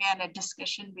 it's a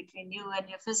discussion between you and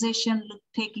your physician,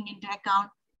 taking into account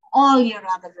all your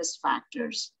other risk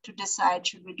factors to decide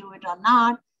should we do it or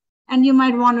not. And you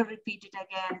might want to repeat it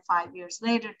again 5 years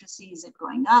later to see is it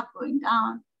going up, going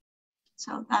down.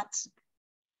 So that's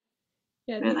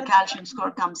where the calcium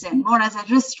score comes in, more as a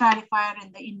risk stratifier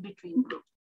in the in-between group.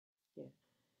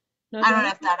 Yeah. I don't know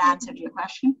if that answered your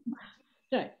question.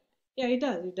 Right. Yeah, it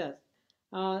does.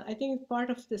 I think part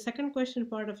of the second question,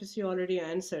 part of it you already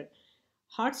answered.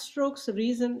 Heart strokes,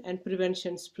 reason and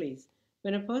preventions, please.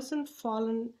 When a person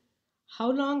fallen, how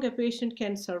long a patient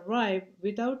can survive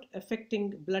without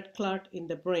affecting blood clot in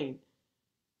the brain?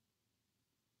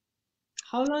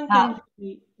 How long can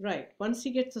he, right, once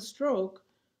he gets a stroke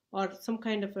or some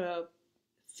kind of a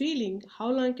feeling,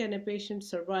 how long can a patient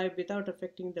survive without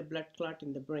affecting the blood clot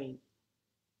in the brain?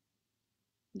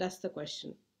 That's the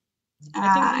question.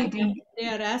 I think they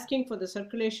are asking for the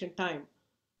circulation time.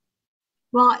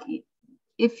 Well,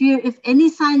 if any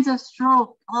signs of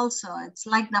stroke also, it's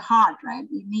like the heart, right?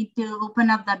 You need to open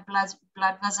up that blood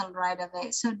vessel right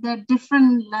away. So there are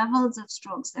different levels of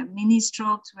strokes. There are mini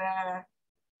strokes where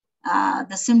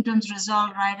the symptoms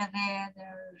resolve right away.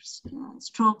 There's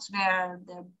strokes where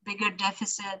there are bigger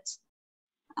deficits.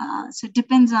 So it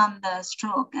depends on the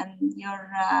stroke and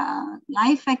your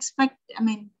life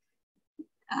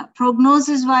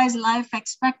prognosis wise, life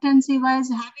expectancy wise,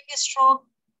 having a stroke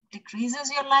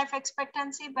decreases your life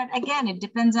expectancy. But again, it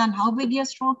depends on how big your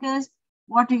stroke is,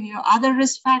 what your other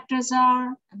risk factors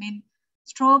are.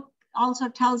 Stroke also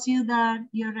tells you that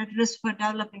you're at risk for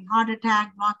developing heart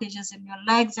attack, blockages in your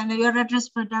legs, and you're at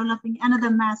risk for developing another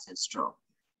massive stroke.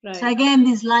 Right. So again,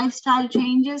 these lifestyle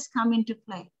changes come into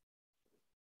play.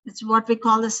 It's what we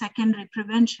call the secondary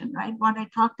prevention, right? What I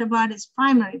talked about is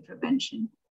primary prevention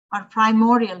or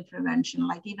primordial prevention,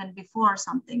 like even before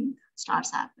something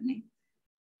starts happening.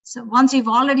 So once you've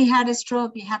already had a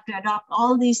stroke, you have to adopt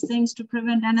all these things to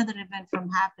prevent another event from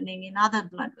happening in other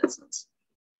blood vessels.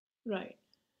 Right.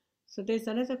 So there's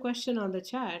another question on the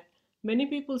chat. Many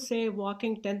people say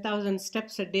walking 10,000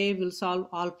 steps a day will solve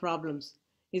all problems.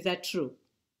 Is that true?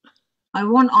 I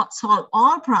won't solve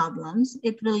all problems.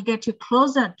 It will get you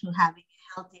closer to having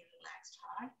a healthy, relaxed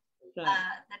heart. Right.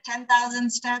 The 10,000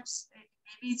 steps,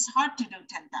 maybe it's hard to do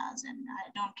 10,000.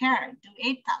 I don't care. Do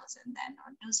 8,000 then,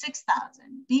 or do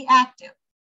 6,000. Be active.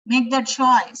 Make that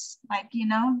choice.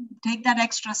 Take that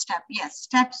extra step. Yes,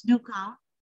 steps do count,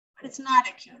 but it's not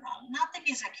a cure-all. Nothing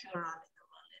is a cure-all in the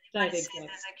world. Anybody says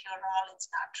there's a cure-all, it's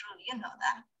not true. You know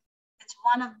that. It's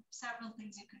one of several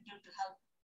things you can do to help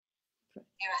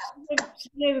your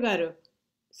health.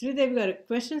 Sridevi Garu,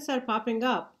 questions are popping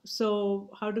up. So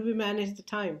how do we manage the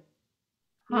time?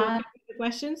 You okay with the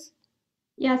questions?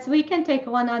 Yes, we can take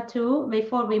one or two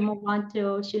before we move on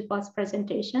to Shilpa's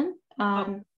presentation.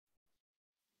 Okay.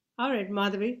 All right,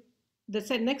 Madhavi.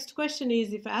 The next question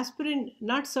is if aspirin,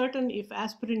 not certain if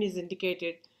aspirin is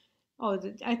indicated. Oh,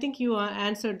 I think you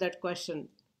answered that question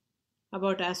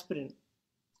about aspirin,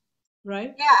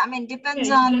 right? Yeah, depends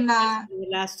on the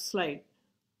last slide.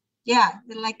 Yeah,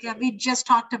 we just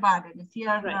talked about it. If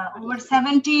you're over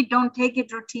 70, don't take it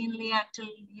routinely until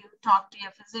you talk to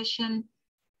your physician.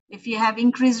 If you have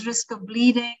increased risk of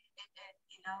bleeding,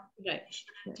 you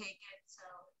shouldn't take it. So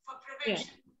for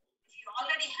prevention, if you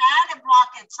already had a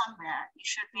blockage somewhere, you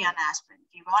should be on aspirin.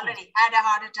 If you've already had a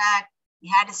heart attack,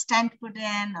 you had a stent put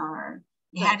in, or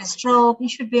you had a stroke, you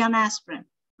should be on aspirin,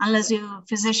 unless your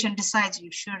physician decides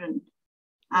you shouldn't.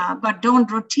 But don't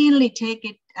routinely take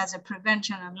it as a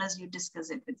prevention unless you discuss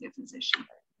it with your physician.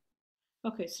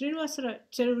 Okay, Srinivasa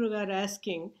Cherugar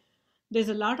asking, there's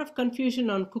a lot of confusion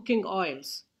on cooking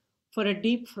oils for a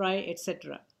deep fry,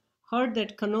 etc. Heard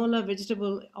that canola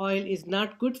vegetable oil is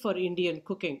not good for Indian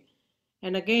cooking.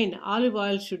 And again, olive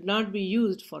oil should not be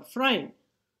used for frying.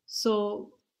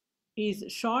 So is in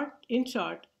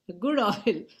short, a good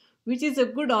oil, which is a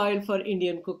good oil for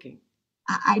Indian cooking?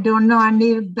 I don't know. And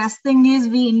the best thing is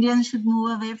we Indians should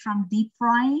move away from deep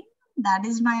frying. That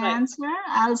is my answer.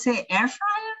 I'll say air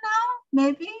fryer now,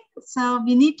 maybe. So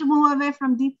we need to move away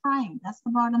from deep frying. That's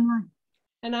the bottom line.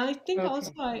 And I think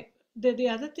also the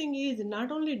other thing is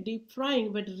not only deep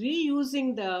frying, but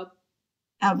reusing the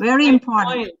very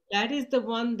important oil. That is the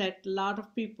one that a lot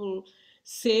of people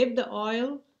save the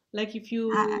oil. Like if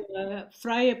you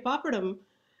fry a papadum,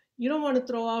 you don't want to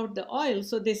throw out the oil,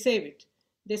 so they save it.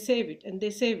 They save it and they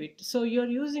save it. So you're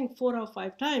using 4 or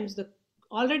 5 times the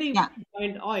already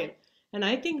boiled oil. And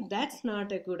I think that's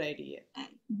not a good idea.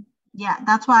 Yeah,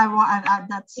 that's why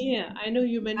that's I know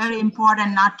you mentioned very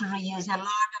important not to reuse a lot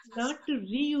of not to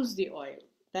reuse the oil.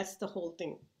 That's the whole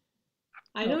thing.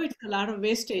 I know it's a lot of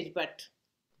wastage, but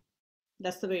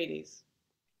that's the way it is.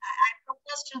 I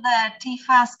propose to the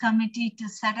TFAS committee to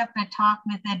set up a talk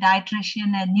with a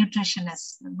dietitian and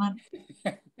nutritionist.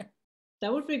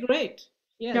 That would be great.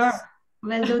 Yes. Sure,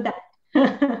 we'll do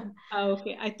that.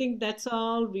 Okay, I think that's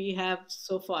all we have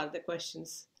so far, the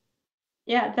questions.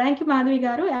 Yeah, thank you, Madhavi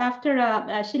Garu. After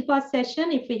Shilpa's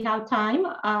session, if we have time,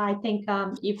 I think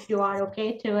if you are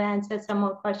okay to answer some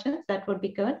more questions, that would be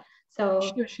good. So,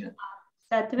 sure.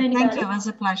 Thank you, it was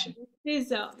a pleasure. Please,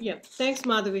 thanks,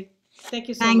 Madhavi. Thank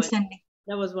you so much. Thanks, Cindy.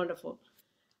 That was wonderful.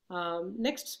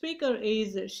 Next speaker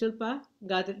is Dr.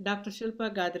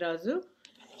 Shilpa Gadirazu.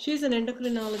 She's an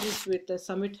endocrinologist with the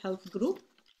Summit Health Group.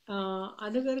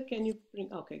 Anugar, can you bring?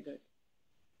 Okay, good.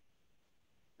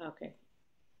 Okay.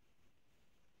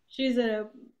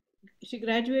 She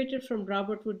graduated from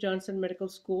Robert Wood Johnson Medical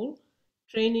School.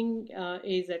 Training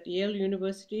is at Yale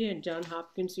University and Johns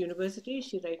Hopkins University.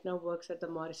 She right now works at the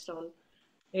Morristown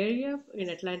area in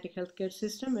Atlantic Healthcare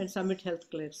System and Summit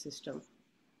Healthcare System.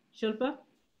 Shilpa,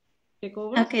 take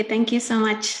over. Okay, thank you so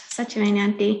much, Satyavani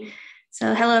Aunty.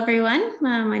 So hello, everyone.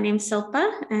 My name's Shilpa,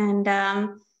 and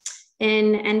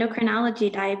in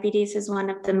endocrinology, diabetes is one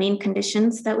of the main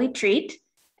conditions that we treat.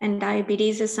 And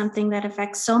diabetes is something that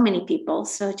affects so many people.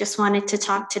 So just wanted to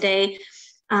talk today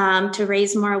to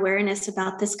raise more awareness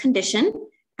about this condition.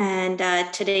 And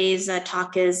today's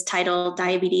talk is titled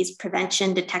Diabetes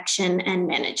Prevention, Detection, and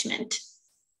Management.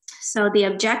 So the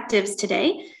objectives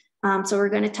today, so we're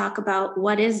going to talk about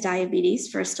what is diabetes,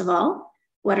 first of all,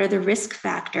 what are the risk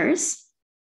factors,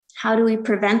 how do we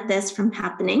prevent this from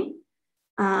happening?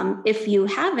 If you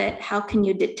have it, how can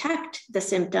you detect the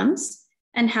symptoms?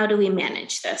 And how do we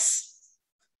manage this?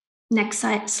 Next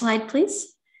slide,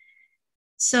 please.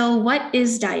 So what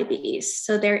is diabetes?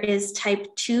 So there is type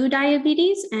 2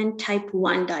 diabetes and type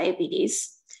 1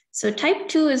 diabetes. So type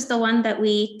 2 is the one that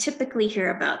we typically hear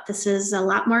about. This is a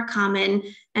lot more common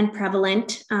and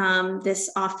prevalent. This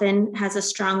often has a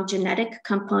strong genetic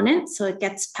component, so it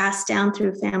gets passed down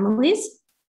through families.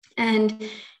 And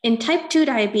in type 2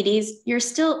 diabetes,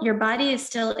 your body is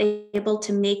still able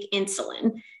to make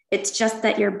insulin. It's just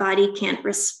that your body can't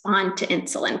respond to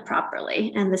insulin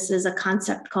properly. And this is a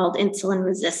concept called insulin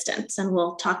resistance. And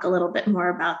we'll talk a little bit more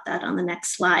about that on the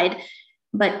next slide.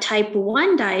 But type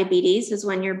 1 diabetes is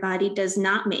when your body does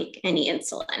not make any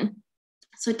insulin.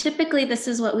 So typically this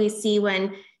is what we see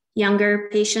when younger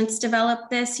patients develop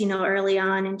this, early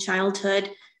on in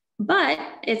childhood. But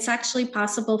it's actually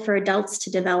possible for adults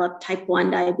to develop type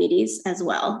 1 diabetes as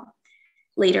well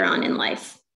later on in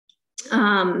life.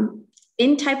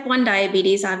 In type 1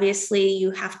 diabetes, obviously you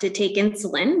have to take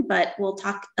insulin, but we'll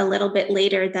talk a little bit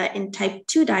later that in type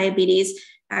 2 diabetes,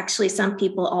 actually some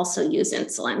people also use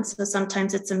insulin. So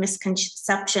sometimes it's a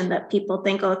misconception that people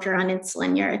think, oh, if you're on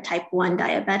insulin, you're a type 1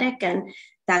 diabetic, and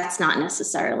that's not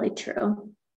necessarily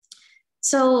true.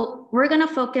 So we're going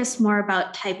to focus more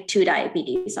about type 2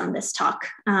 diabetes on this talk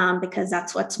because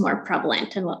that's what's more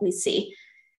prevalent and what we see.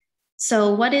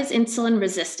 So what is insulin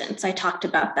resistance? I talked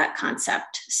about that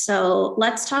concept. So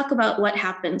let's talk about what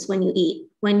happens when you eat.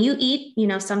 When you eat,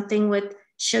 something with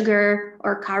sugar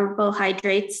or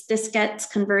carbohydrates, this gets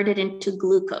converted into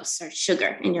glucose or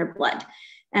sugar in your blood.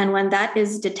 And when that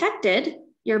is detected,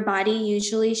 your body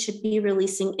usually should be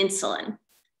releasing insulin.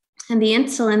 And the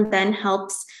insulin then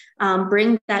helps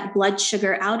bring that blood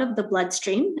sugar out of the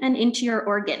bloodstream and into your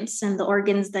organs. And the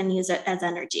organs then use it as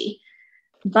energy.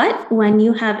 But when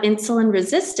you have insulin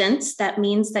resistance, that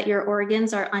means that your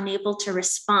organs are unable to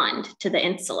respond to the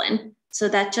insulin. So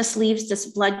that just leaves this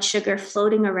blood sugar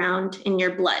floating around in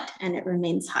your blood and it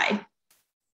remains high.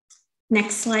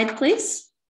 Next slide,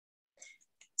 please.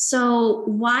 So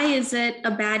why is it a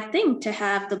bad thing to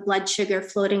have the blood sugar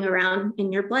floating around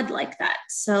in your blood like that?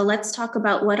 So let's talk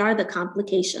about what are the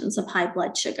complications of high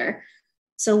blood sugar.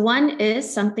 So one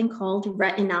is something called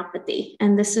retinopathy.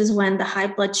 And this is when the high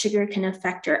blood sugar can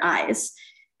affect your eyes.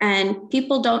 And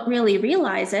people don't really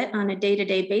realize it on a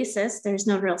day-to-day basis. There's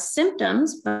no real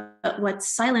symptoms, but what's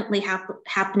silently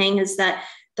happening is that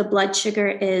the blood sugar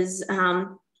is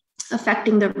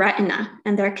affecting the retina,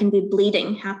 and there can be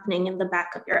bleeding happening in the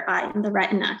back of your eye, in the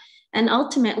retina. And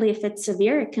ultimately, if it's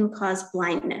severe, it can cause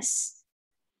blindness.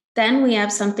 Then we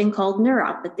have something called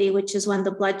neuropathy, which is when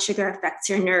the blood sugar affects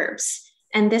your nerves.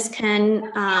 And this can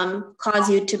cause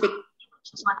you to be,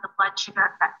 which is when the blood sugar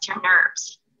affects your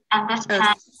nerves. And this can,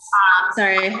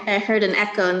 sorry, I heard an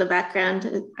echo in the background.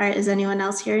 Is anyone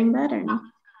else hearing that or no?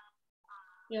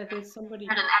 Yeah, there's somebody.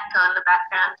 I heard an echo in the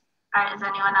background. Is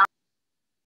anyone else?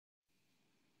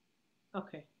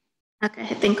 Okay. Okay,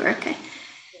 I think we're okay.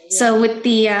 Yeah. So with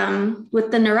the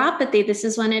neuropathy, this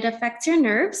is when it affects your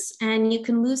nerves and you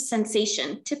can lose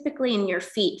sensation, typically in your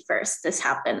feet first, this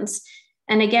happens.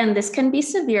 And again, this can be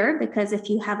severe because if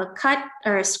you have a cut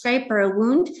or a scrape or a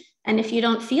wound, and if you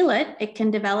don't feel it, it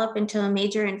can develop into a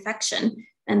major infection.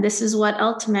 And this is what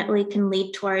ultimately can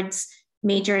lead towards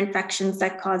major infections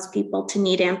that cause people to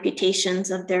need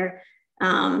amputations of their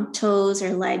toes or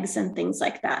legs and things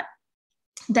like that.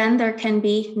 Then there can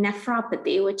be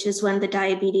nephropathy, which is when the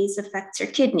diabetes affects your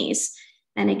kidneys.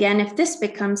 And again, if this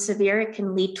becomes severe, it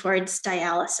can lead towards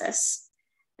dialysis.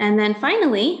 And then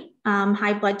finally,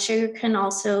 high blood sugar can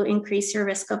also increase your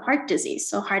risk of heart disease.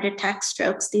 So heart attack,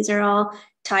 strokes, these are all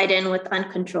tied in with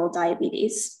uncontrolled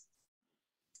diabetes.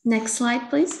 Next slide,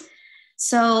 please.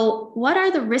 So what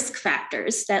are the risk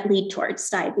factors that lead towards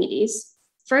diabetes?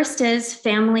 First is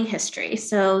family history.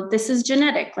 So this is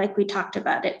genetic, like we talked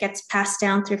about. It gets passed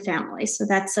down through family. So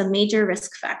that's a major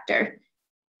risk factor.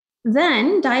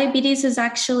 Then diabetes is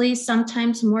actually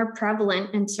sometimes more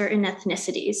prevalent in certain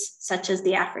ethnicities, such as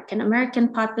the African American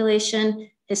population,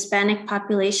 Hispanic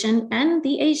population, and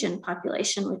the Asian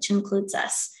population, which includes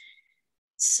us.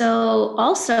 So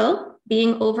also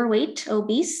being overweight,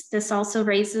 obese, this also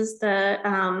raises the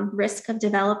risk of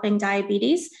developing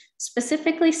diabetes,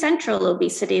 specifically central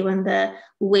obesity when the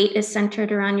weight is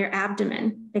centered around your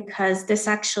abdomen, because this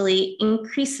actually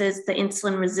increases the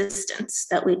insulin resistance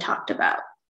that we talked about.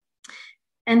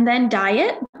 And then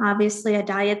diet, obviously a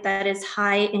diet that is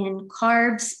high in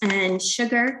carbs and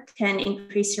sugar can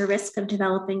increase your risk of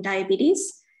developing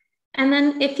diabetes. And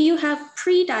then if you have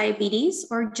pre-diabetes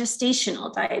or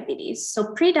gestational diabetes.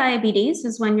 So pre-diabetes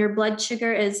is when your blood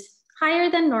sugar is higher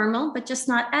than normal, but just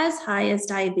not as high as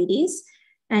diabetes.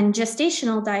 And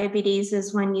gestational diabetes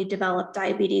is when you develop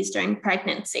diabetes during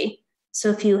pregnancy. So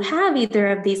if you have either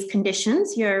of these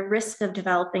conditions, your risk of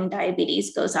developing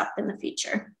diabetes goes up in the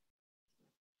future.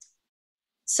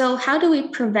 So how do we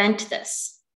prevent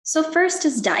this? So first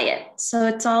is diet. So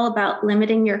it's all about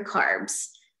limiting your carbs,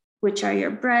 which are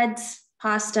your breads,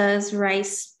 pastas,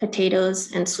 rice,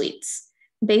 potatoes, and sweets.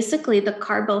 Basically, the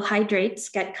carbohydrates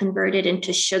get converted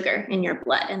into sugar in your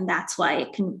blood, and that's why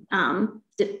it can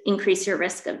increase your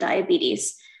risk of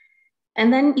diabetes.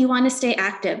 And then you want to stay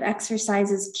active. Exercise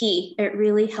is key. It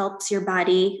really helps your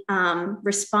body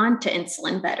respond to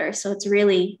insulin better. So it's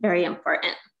really very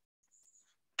important.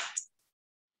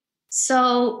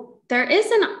 So there is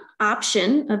an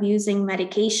option of using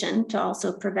medication to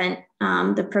also prevent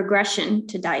the progression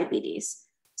to diabetes.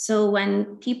 So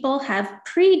when people have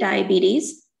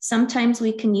pre-diabetes, sometimes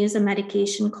we can use a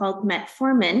medication called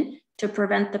metformin to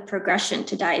prevent the progression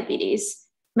to diabetes.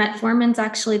 Metformin is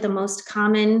actually the most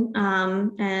common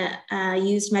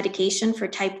used medication for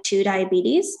type 2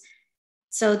 diabetes.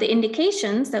 So the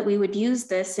indications that we would use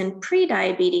this in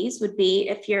pre-diabetes would be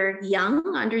if you're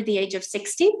young, under the age of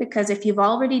 60, because if you've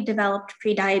already developed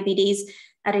pre-diabetes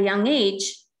at a young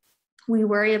age, we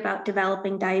worry about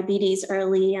developing diabetes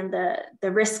early and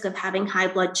the risk of having high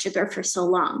blood sugar for so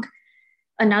long.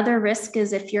 Another risk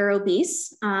is if you're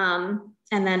obese,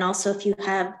 and then also if you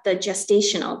have the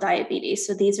gestational diabetes.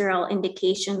 So these are all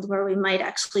indications where we might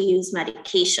actually use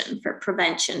medication for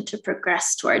prevention to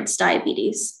progress towards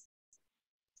diabetes.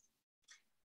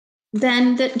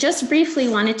 Then just briefly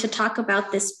wanted to talk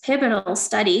about this pivotal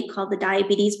study called the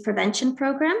Diabetes Prevention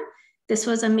Program. This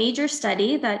was a major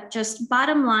study that just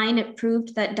bottom line, it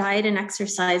proved that diet and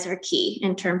exercise are key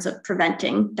in terms of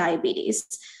preventing diabetes.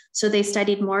 So they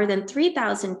studied more than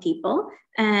 3,000 people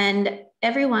and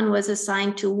everyone was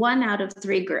assigned to 1 out of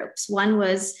 3 groups. One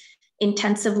was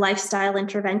intensive lifestyle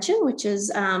intervention, which is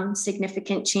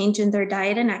significant change in their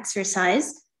diet and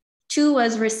exercise. 2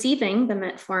 was receiving the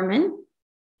metformin.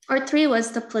 Or 3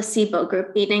 was the placebo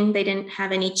group, meaning they didn't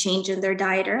have any change in their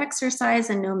diet or exercise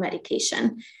and no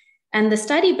medication. And the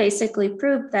study basically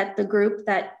proved that the group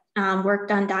that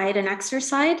worked on diet and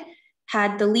exercise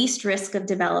had the least risk of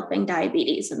developing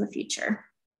diabetes in the future.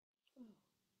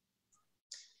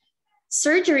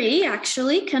 Surgery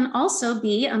actually can also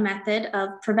be a method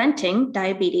of preventing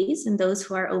diabetes in those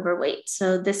who are overweight.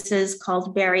 So this is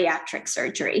called bariatric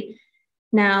surgery.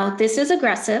 Now, this is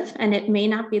aggressive and it may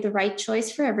not be the right choice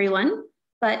for everyone,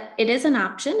 but it is an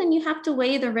option and you have to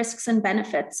weigh the risks and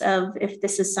benefits of if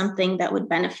this is something that would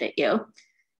benefit you.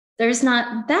 There's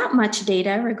not that much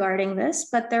data regarding this,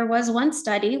 but there was one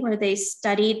study where they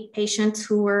studied patients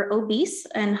who were obese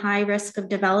and high risk of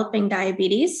developing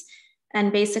diabetes.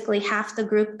 And basically half the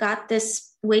group got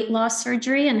this weight loss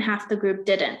surgery and half the group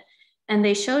didn't. And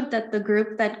they showed that the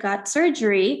group that got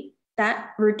surgery,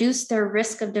 that reduced their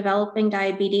risk of developing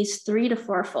diabetes 3 to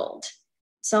 4-fold.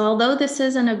 So although this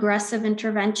is an aggressive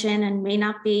intervention and may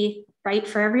not be right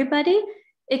for everybody,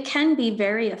 it can be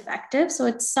very effective. So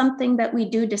it's something that we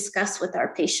do discuss with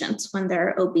our patients when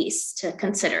they're obese to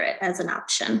consider it as an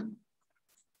option.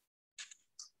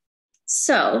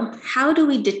 So how do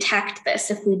we detect this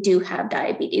if we do have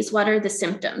diabetes? What are the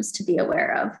symptoms to be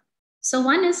aware of? So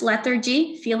one is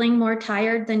lethargy, feeling more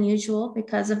tired than usual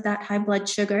because of that high blood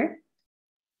sugar.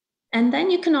 And then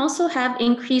you can also have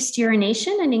increased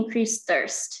urination and increased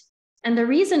thirst. And the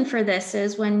reason for this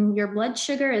is when your blood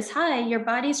sugar is high, your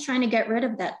body's trying to get rid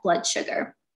of that blood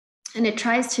sugar. And it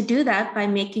tries to do that by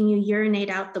making you urinate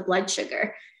out the blood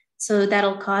sugar. So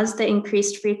that'll cause the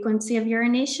increased frequency of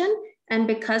urination. And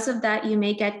because of that, you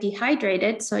may get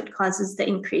dehydrated. So it causes the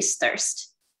increased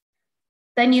thirst.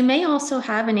 Then you may also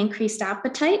have an increased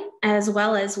appetite as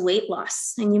well as weight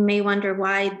loss. And you may wonder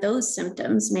why those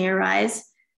symptoms may arise.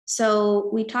 So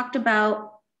we talked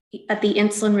about at the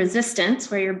insulin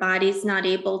resistance, where your body's not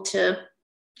able to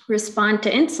respond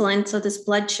to insulin. So this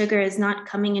blood sugar is not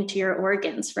coming into your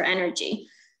organs for energy.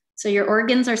 So your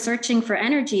organs are searching for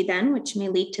energy then, which may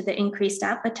lead to the increased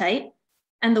appetite.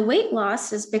 And the weight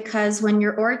loss is because when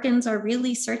your organs are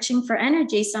really searching for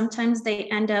energy, sometimes they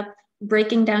end up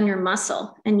breaking down your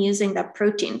muscle and using that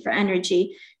protein for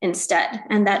energy instead.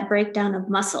 And that breakdown of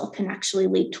muscle can actually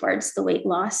lead towards the weight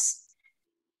loss.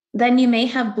 Then you may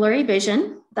have blurry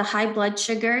vision. The high blood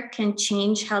sugar can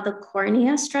change how the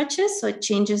cornea stretches. So it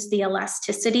changes the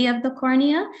elasticity of the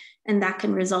cornea, and that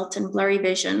can result in blurry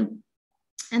vision.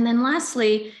 And then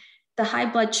lastly, the high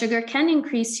blood sugar can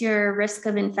increase your risk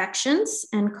of infections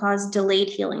and cause delayed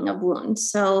healing of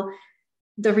wounds. So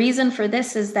the reason for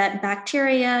this is that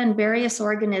bacteria and various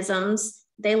organisms,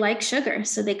 they like sugar.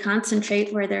 So they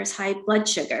concentrate where there's high blood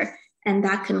sugar. And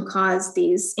that can cause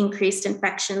these increased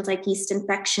infections like yeast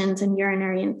infections and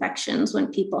urinary infections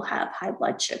when people have high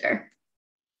blood sugar.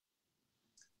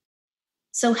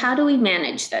 So how do we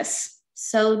manage this?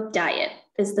 So diet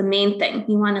is the main thing.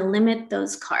 You want to limit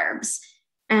those carbs.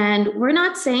 And we're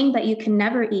not saying that you can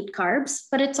never eat carbs,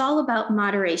 but it's all about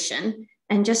moderation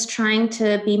and just trying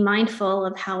to be mindful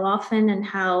of how often and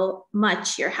how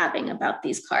much you're having about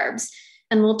these carbs.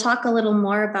 And we'll talk a little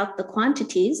more about the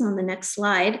quantities on the next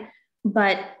slide.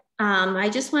 But I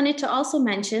just wanted to also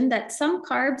mention that some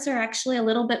carbs are actually a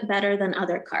little bit better than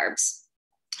other carbs.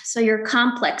 So your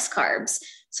complex carbs.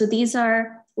 So these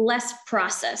are less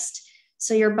processed.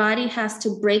 So your body has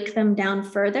to break them down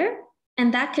further.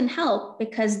 And that can help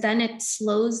because then it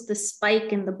slows the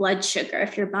spike in the blood sugar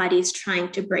if your body's trying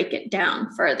to break it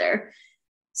down further.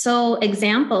 So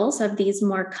examples of these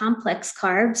more complex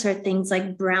carbs are things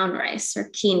like brown rice or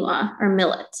quinoa or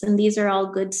millets. And these are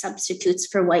all good substitutes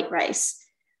for white rice.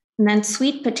 And then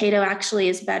sweet potato actually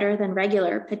is better than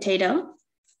regular potato.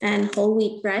 And whole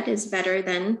wheat bread is better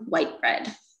than white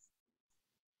bread.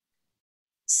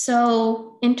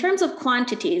 So in terms of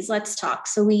quantities, let's talk.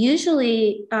 So we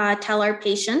usually tell our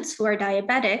patients who are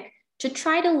diabetic to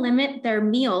try to limit their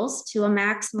meals to a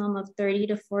maximum of 30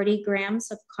 to 40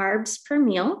 grams of carbs per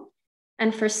meal.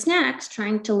 And for snacks,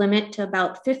 trying to limit to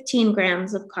about 15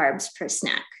 grams of carbs per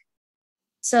snack.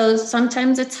 So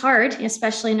sometimes it's hard,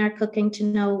 especially in our cooking, to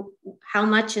know how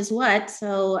much is what.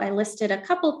 So I listed a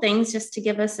couple things just to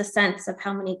give us a sense of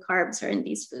how many carbs are in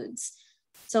these foods.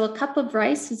 So a cup of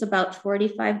rice is about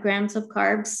 45 grams of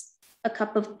carbs. A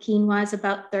cup of quinoa is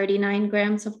about 39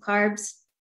 grams of carbs.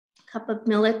 A cup of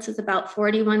millets is about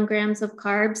 41 grams of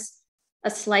carbs. A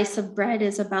slice of bread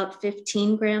is about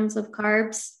 15 grams of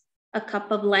carbs. A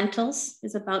cup of lentils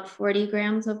is about 40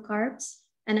 grams of carbs.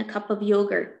 And a cup of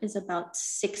yogurt is about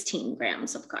 16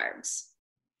 grams of carbs.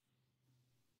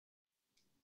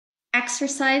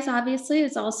 Exercise, obviously,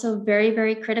 is also very,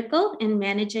 very critical in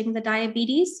managing the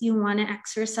diabetes. You want to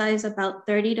exercise about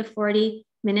 30 to 40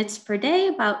 minutes per day,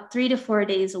 about 3 to 4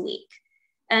 days a week.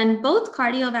 And both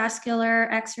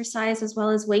cardiovascular exercise as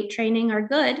well as weight training are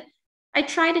good. I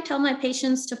try to tell my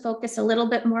patients to focus a little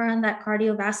bit more on that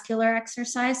cardiovascular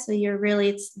exercise. So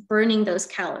it's burning those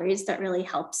calories that really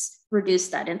helps reduce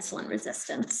that insulin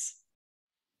resistance.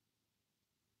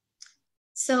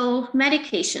 So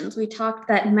medications, we talked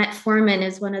that metformin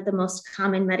is one of the most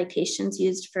common medications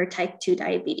used for type 2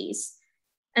 diabetes.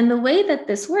 And the way that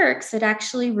this works, it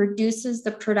actually reduces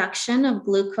the production of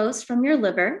glucose from your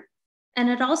liver, and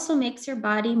it also makes your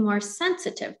body more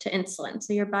sensitive to insulin.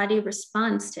 So your body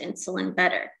responds to insulin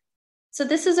better. So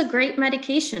this is a great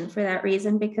medication for that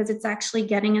reason, because it's actually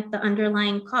getting at the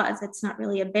underlying cause. It's not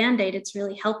really a Band-Aid, it's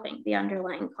really helping the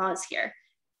underlying cause here.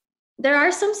 There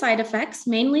are some side effects,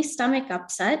 mainly stomach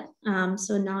upset.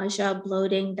 So nausea,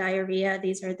 bloating, diarrhea,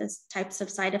 these are the types of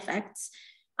side effects.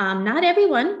 Not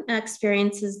everyone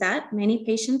experiences that. Many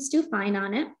patients do fine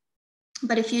on it.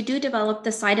 But if you do develop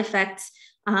the side effects,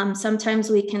 sometimes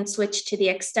we can switch to the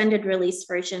extended release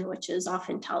version, which is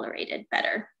often tolerated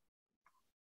better.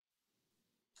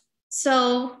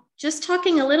 So just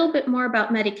talking a little bit more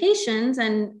about medications,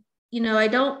 and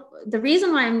the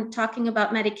reason why I'm talking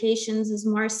about medications is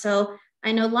more so,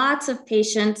 I know lots of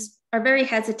patients are very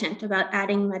hesitant about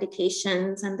adding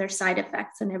medications and their side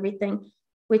effects and everything,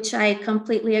 which I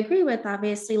completely agree with.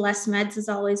 Obviously, less meds is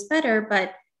always better,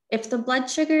 but if the blood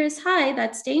sugar is high,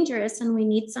 that's dangerous, and we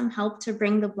need some help to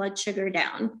bring the blood sugar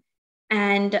down.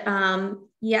 And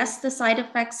yes, the side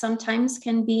effects sometimes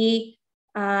can be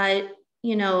scary,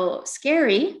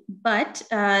 but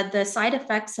the side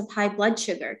effects of high blood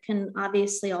sugar can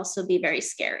obviously also be very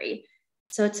scary.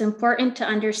 So it's important to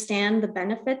understand the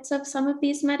benefits of some of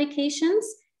these medications,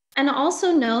 and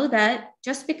also know that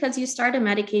just because you start a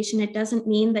medication, it doesn't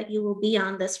mean that you will be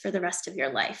on this for the rest of your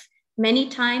life. Many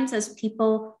times, as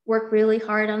people work really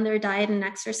hard on their diet and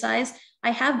exercise,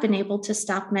 I have been able to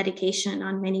stop medication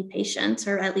on many patients,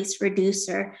 or at least reduce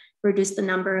the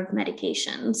number of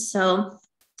medications. So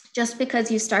just because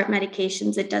you start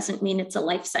medications, it doesn't mean it's a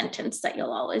life sentence that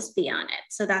you'll always be on it.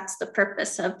 So that's the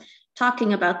purpose of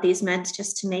talking about these meds,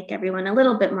 just to make everyone a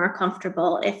little bit more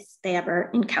comfortable if they ever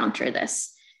encounter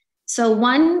this. So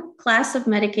one class of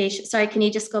medication, sorry, can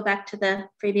you just go back to the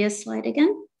previous slide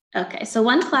again? Okay, so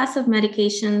one class of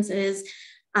medications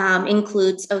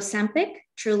includes Ozempic,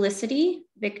 Trulicity,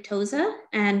 Victoza,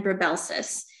 and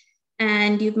Rybelsus.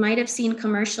 And you might have seen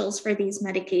commercials for these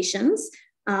medications,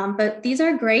 but these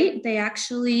are great. They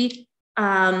actually,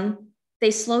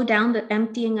 they slow down the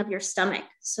emptying of your stomach.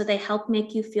 So they help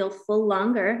make you feel full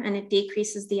longer, and it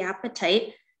decreases the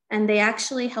appetite. And they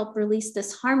actually help release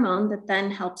this hormone that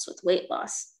then helps with weight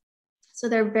loss. So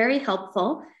they're very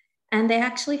helpful, and they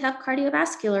actually have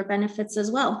cardiovascular benefits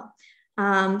as well.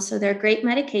 So they're great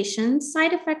medications.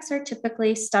 Side effects are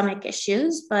typically stomach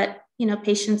issues, but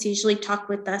patients usually talk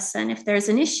with us, and if there's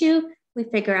an issue, we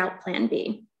figure out plan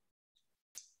B.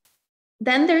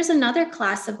 Then there's another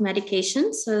class of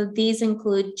medications. So these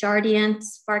include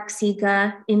Jardiance,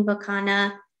 Farxiga,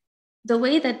 Invokana. The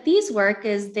way that these work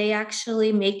is they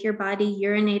actually make your body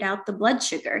urinate out the blood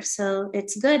sugar. So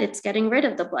it's good, it's getting rid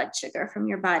of the blood sugar from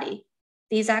your body.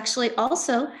 These actually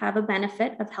also have a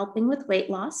benefit of helping with weight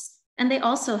loss, and they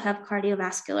also have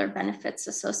cardiovascular benefits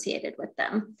associated with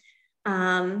them.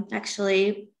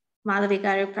 Actually, Madhavi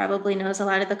Garu probably knows a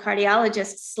lot of the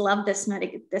cardiologists love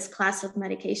this class of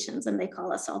medications, and they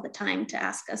call us all the time to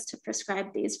ask us to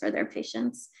prescribe these for their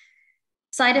patients.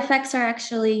 Side effects are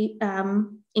actually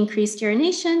increased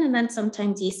urination, and then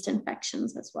sometimes yeast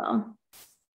infections as well.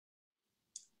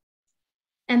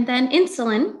 And then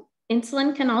insulin.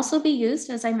 Insulin can also be used,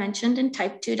 as I mentioned, in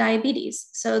type 2 diabetes.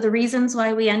 So the reasons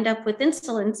why we end up with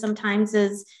insulin sometimes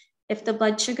is if the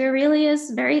blood sugar really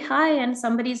is very high and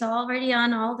somebody's already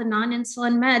on all the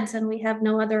non-insulin meds and we have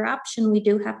no other option, we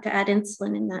do have to add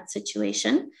insulin in that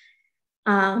situation.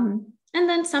 And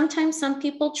then sometimes some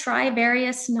people try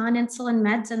various non-insulin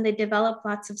meds and they develop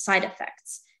lots of side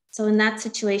effects. So in that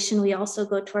situation, we also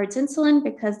go towards insulin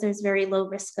because there's very low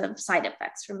risk of side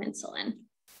effects from insulin.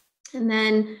 And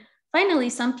then finally,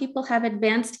 some people have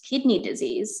advanced kidney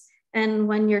disease. And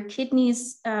when your kidney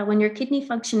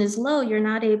function is low, you're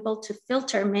not able to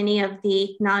filter many of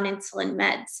the non-insulin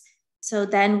meds. So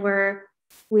then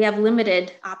we have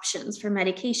limited options for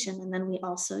medication, and then we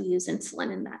also use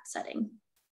insulin in that setting.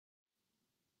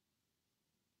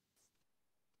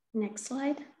 Next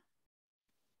slide.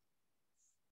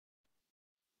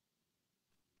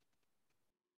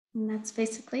 And that's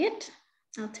basically it.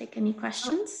 I'll take any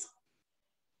questions.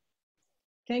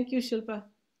 Thank you, Shilpa.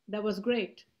 That was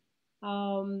great.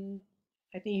 I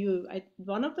think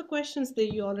one of the questions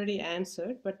that you already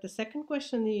answered, but the second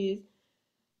question is,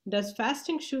 does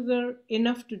fasting sugar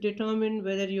enough to determine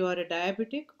whether you are a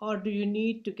diabetic, or do you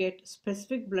need to get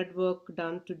specific blood work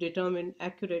done to determine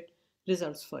accurate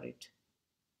results for it?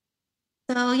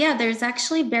 So yeah, there's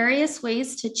actually various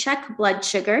ways to check blood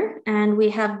sugar, and we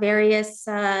have various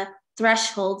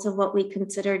thresholds of what we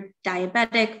consider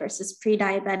diabetic versus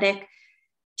pre-diabetic.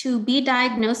 To be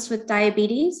diagnosed with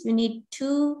diabetes, you need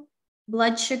 2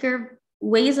 blood sugar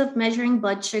ways of measuring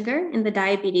blood sugar in the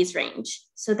diabetes range.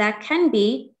 So that can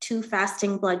be 2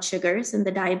 fasting blood sugars in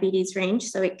the diabetes range.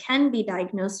 So it can be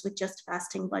diagnosed with just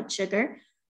fasting blood sugar.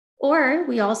 Or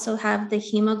we also have the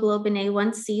hemoglobin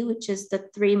A1C, which is the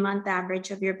 3-month average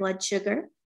of your blood sugar.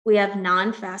 We have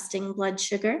non-fasting blood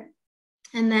sugar.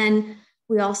 And then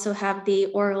we also have the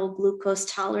oral glucose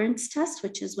tolerance test,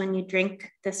 which is when you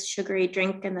drink this sugary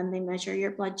drink and then they measure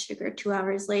your blood sugar 2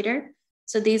 hours later.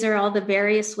 So these are all the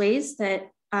various ways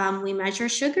that we measure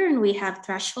sugar, and we have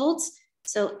thresholds.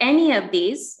 So any of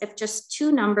these, if just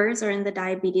 2 numbers are in the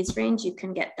diabetes range, you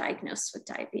can get diagnosed with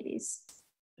diabetes.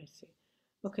 I see.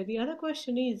 Okay, the other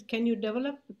question is, can you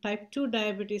develop type 2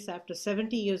 diabetes after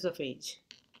 70 years of age?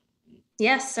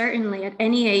 Yes, certainly. At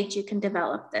any age, you can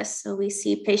develop this. So we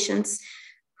see patients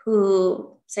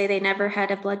who say they never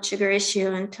had a blood sugar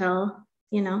issue until,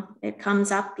 it comes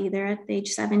up either at age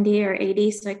 70 or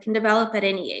 80. So it can develop at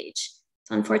any age.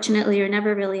 So unfortunately, you're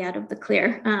never really out of the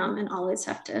clear and always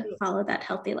have to follow that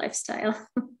healthy lifestyle.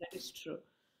 That is true.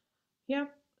 Yeah,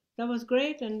 that was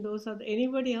great. And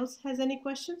anybody else has any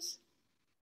questions?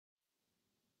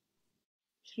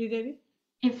 Sridevi?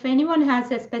 If anyone has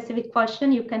a specific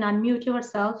question, you can unmute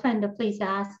yourself and please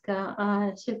ask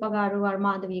Shilpa Garu or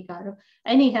Madhavi Garu,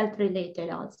 any health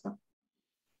related also.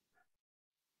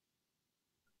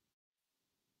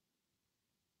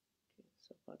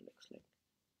 So far looks like.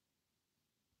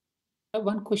 I have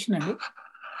one question, Andy.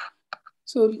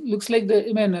 So looks like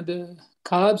the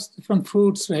carbs from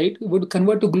fruits, right, would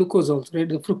convert to glucose also, right?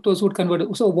 The fructose would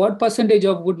convert. So what percentage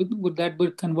of would that be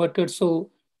converted?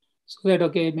 So that,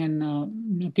 okay,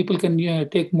 people can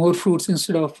take more fruits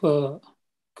instead of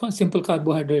simple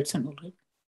carbohydrates and all, right?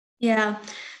 Yeah,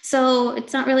 so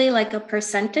it's not really like a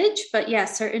percentage, but yeah,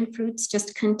 certain fruits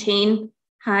just contain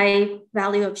high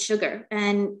value of sugar.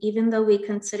 And even though we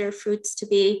consider fruits to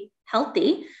be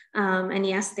healthy, and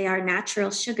yes, they are natural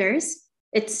sugars,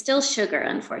 it's still sugar,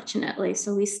 unfortunately.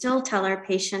 So we still tell our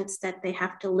patients that they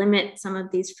have to limit some of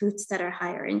these fruits that are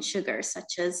higher in sugar,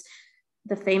 such as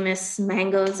the famous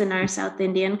mangoes in our South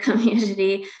Indian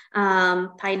community,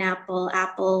 pineapple,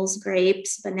 apples,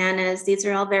 grapes, bananas. These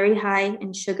are all very high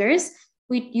in sugars.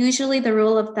 Usually the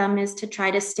rule of thumb is to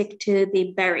try to stick to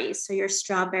the berries. So your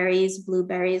strawberries,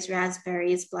 blueberries,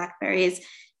 raspberries, blackberries,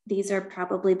 these are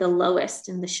probably the lowest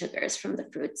in the sugars from the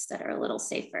fruits that are a little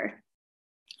safer.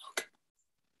 Okay.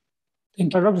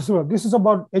 Thank you. Dr. Suva, this is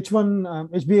about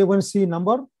HbA1c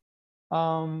number.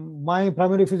 My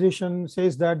primary physician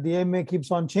says that the AMA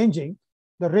keeps on changing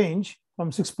the range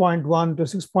from 6.1 to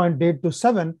 6.8 to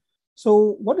 7.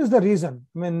 So what is the reason?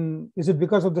 I mean, is it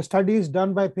because of the studies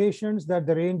done by patients that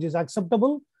the range is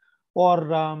acceptable, or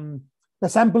the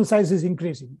sample size is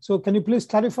increasing? So can you please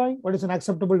clarify what is an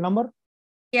acceptable number?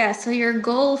 Yeah, so your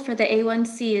goal for the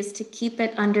A1C is to keep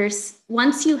it under,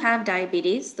 once you have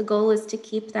diabetes, the goal is to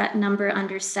keep that number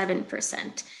under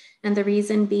 7%. And the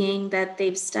reason being that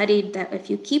they've studied that if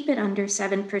you keep it under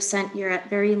 7%, you're at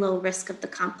very low risk of the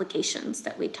complications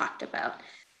that we talked about.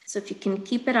 So if you can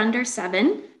keep it under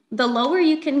 7, the lower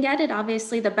you can get it,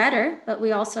 obviously, the better. But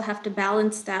we also have to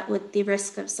balance that with the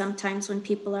risk of sometimes when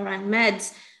people are on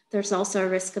meds, there's also a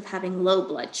risk of having low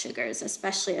blood sugars,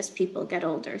 especially as people get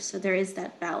older. So there is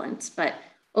that balance. But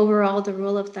overall, the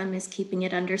rule of thumb is keeping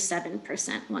it under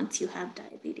 7% once you have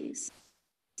diabetes.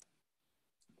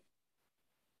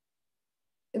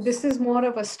 This is more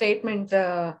of a statement,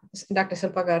 Dr.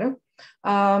 Shilpa Garu.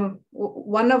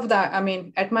 One of the,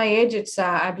 at my age,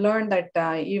 I've learned that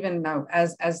even now,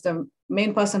 as the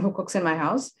main person who cooks in my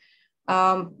house,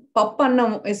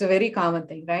 pappannam is a very common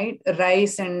thing, right?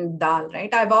 Rice and dal,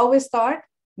 right? I've always thought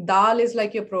dal is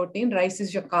like your protein, rice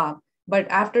is your carb. But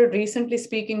after recently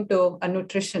speaking to a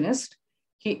nutritionist,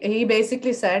 he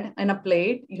basically said in a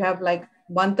plate, you have like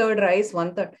 1/3 rice,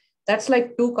 1/3. That's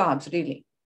like 2 carbs, really.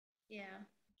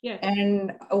 Yeah.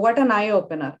 And what an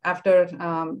eye-opener after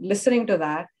listening to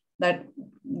that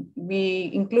we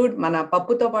include mana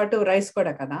papputo patu rice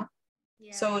koda kada.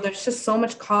 So there's just so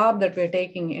much carb that we're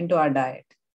taking into our diet.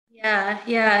 Yeah,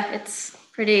 it's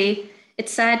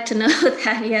sad to know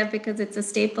that, because it's a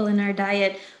staple in our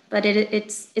diet, but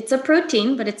it's a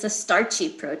protein, but it's a starchy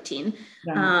protein.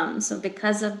 Right. So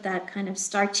because of that kind of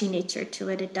starchy nature to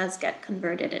it, it does get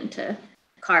converted into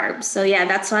carbs. So yeah,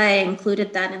 that's why I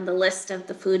included that in the list of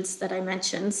the foods that I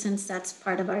mentioned, since that's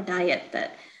part of our diet,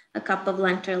 that a cup of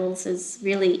lentils is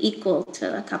really equal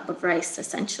to a cup of rice,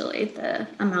 essentially, the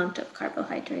amount of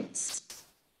carbohydrates.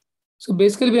 So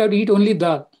basically we have to eat only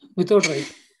dal without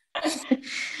rice.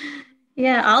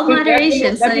 Yeah, all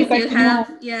moderation. So if you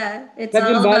have, it's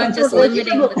all about just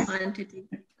limiting the quantity.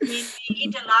 We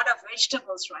eat a lot of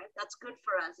vegetables, right? That's good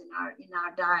for us in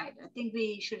our diet. I think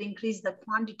we should increase the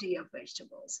quantity of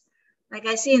vegetables. Like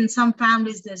I see in some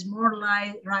families, there's more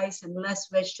rice and less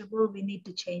vegetable. We need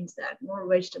to change that. More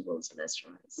vegetables, less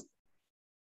rice.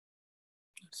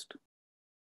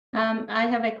 I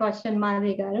have a question,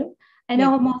 Madhavi Garu. I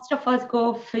know most of us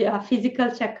go physical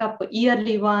checkup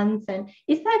yearly once, and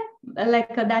is that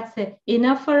that's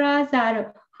enough for us,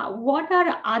 or what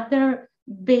are other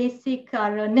basic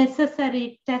or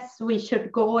necessary tests we should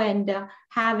go and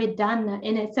have it done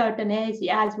in a certain age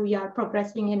as we are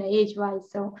progressing in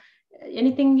age-wise? So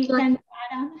anything you can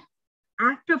add on?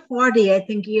 After 40, I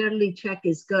think yearly check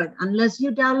is good, unless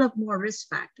you develop more risk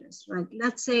factors, right?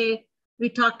 Let's say we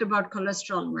talked about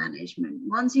cholesterol management.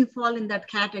 Once you fall in that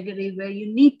category where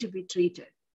you need to be treated,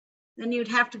 then you'd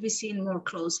have to be seen more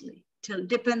closely.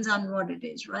 Depends on what it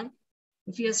is, right?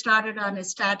 If you're started on a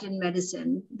statin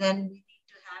medicine, then we need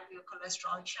to have your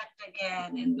cholesterol checked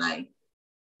again in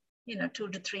 2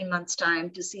 to 3 months time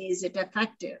to see, is it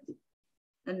effective?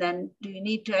 And then do you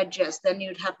need to adjust? Then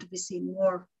you'd have to be seen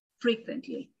more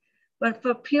frequently. But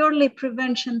for purely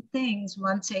prevention things,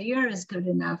 once a year is good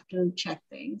enough to check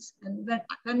things. And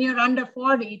when you're under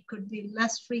 40, it could be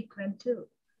less frequent too.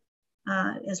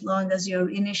 As long as your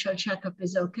initial checkup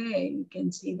is okay, you can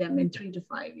see them in 3 to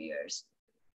 5 years.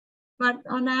 But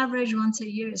on average, once a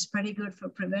year is pretty good for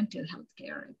preventive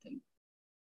healthcare, I think.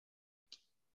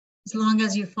 As long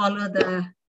as you follow the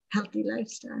healthy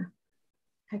lifestyle.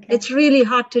 Okay. It's really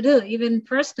hard to do, even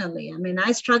personally. I mean,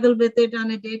 I struggle with it on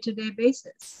a day-to-day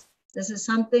basis. This is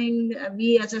something we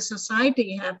as a society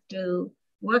have to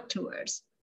work towards.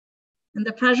 And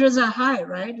the pressures are high,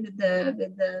 right? With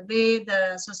the way the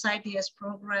society has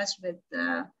progressed, with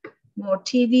more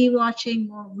TV watching,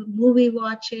 more movie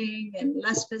watching, and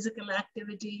less physical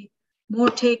activity,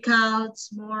 more takeouts,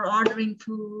 more ordering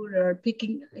food or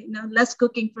picking, less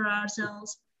cooking for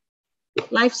ourselves.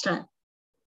 Lifestyle,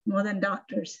 more than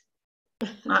doctors.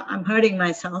 I'm hurting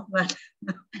myself, but.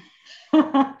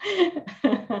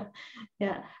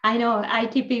 Yeah, I know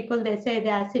IT people, they say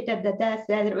they sit at the desk,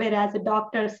 whereas the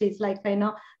doctors is like,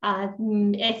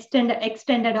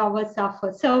 extended hours of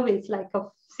service, like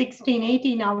of 16,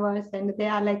 18 hours, and they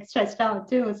are like stressed out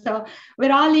too. So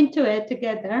we're all into it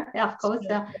together, of course.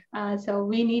 So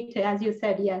we need to, as you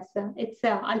said, yes, it's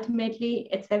ultimately,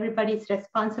 it's everybody's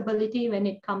responsibility when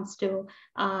it comes to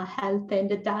health and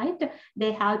the diet.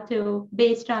 They have to,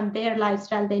 based on their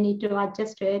lifestyle, they need to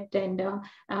adjust to it and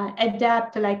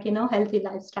adapt, like, healthy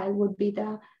lifestyle would be the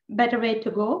better way to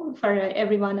go for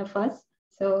every one of us.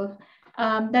 So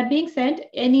that being said,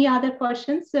 any other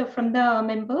questions from the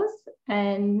members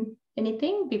and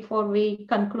anything before we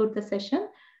conclude the session?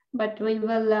 But we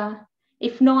will,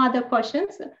 if no other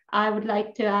questions, I would like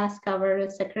to ask our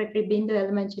Secretary Bindu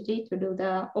Elementary to do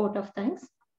the vote of thanks.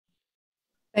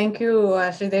 Thank you,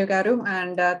 Sridev Garu,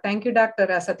 and thank you, Dr.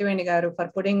 Satyaveni Garu, for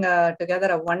putting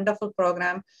together a wonderful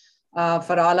program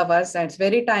for all of us. And it's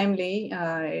very timely.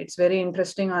 It's very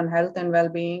interesting on health and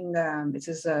well-being. This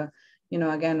is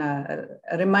again,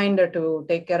 a reminder to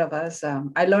take care of us.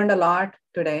 I learned a lot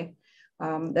today,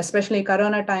 especially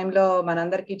Corona time lo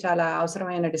manandarki chala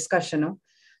avasaramaina discussion.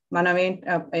 మనం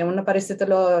ఉన్న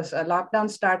పరిస్థితుల్లో lockdown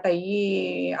start అయ్యి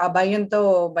ఆ భయంతో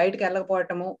బయటకు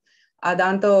వెళ్ళకపోవటము,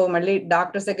 దాంతో మళ్ళీ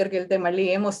doctors దగ్గరికి వెళ్తే మళ్ళీ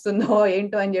ఏమొస్తుందో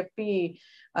ఏంటో అని చెప్పి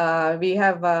we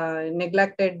have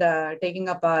neglected taking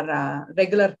up our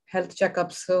regular health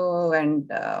checkups and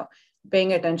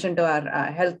paying attention to our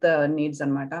health needs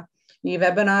అన్నమాట. ఈ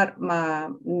వెబినార్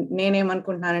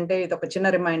నేనేమనుకుంటున్నానంటే ఇది ఒక చిన్న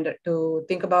reminder to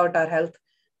think about our health,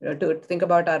 to think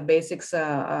about our basics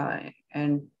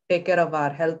and take care of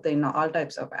our health in all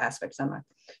types of aspects.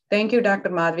 Thank you, Dr.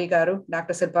 Madhvi Garu,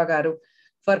 Dr. Silpa Garu,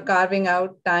 for carving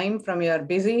out time from your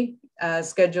busy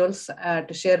schedules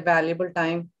to share valuable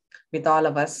time with all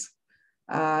of us.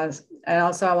 And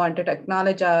also I wanted to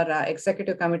acknowledge our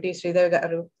executive committee, Sridev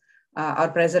Garu, our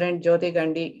president, Jyoti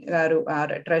Gandhi Garu,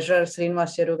 our treasurer,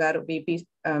 Srinivas Cheru Garu, VP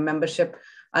membership,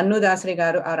 Annu Dasri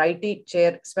Garu, our IT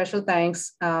chair. Special thanks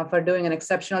for doing an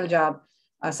exceptional job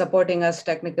supporting us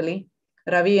technically.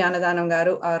 Ravi Anadanam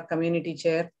Garu, our community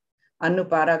chair, Annu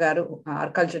Para Garu, our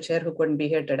culture chair, who couldn't be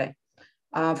here today.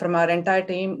 From our entire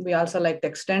team, we also like to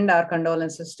extend our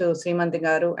condolences to Srimanti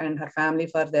Garu and her family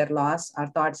for their loss. Our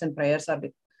thoughts and prayers are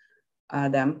with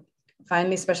them.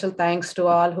 Finally, special thanks to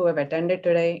all who have attended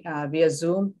today via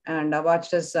Zoom and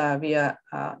watched us via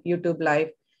YouTube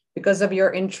Live. Because of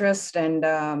your interest and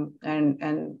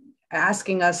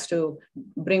asking us to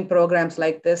bring programs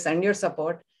like this and your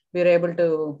support, we're able to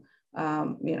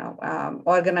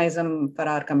organize them for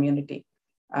our community.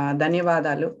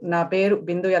 ధన్యవాదాలు. నా పేరు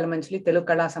బిందు యలమంచిలి, తెలుగు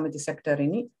కళా సమితి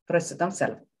సెక్రటరీని. ప్రస్తుతం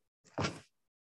సెలవు.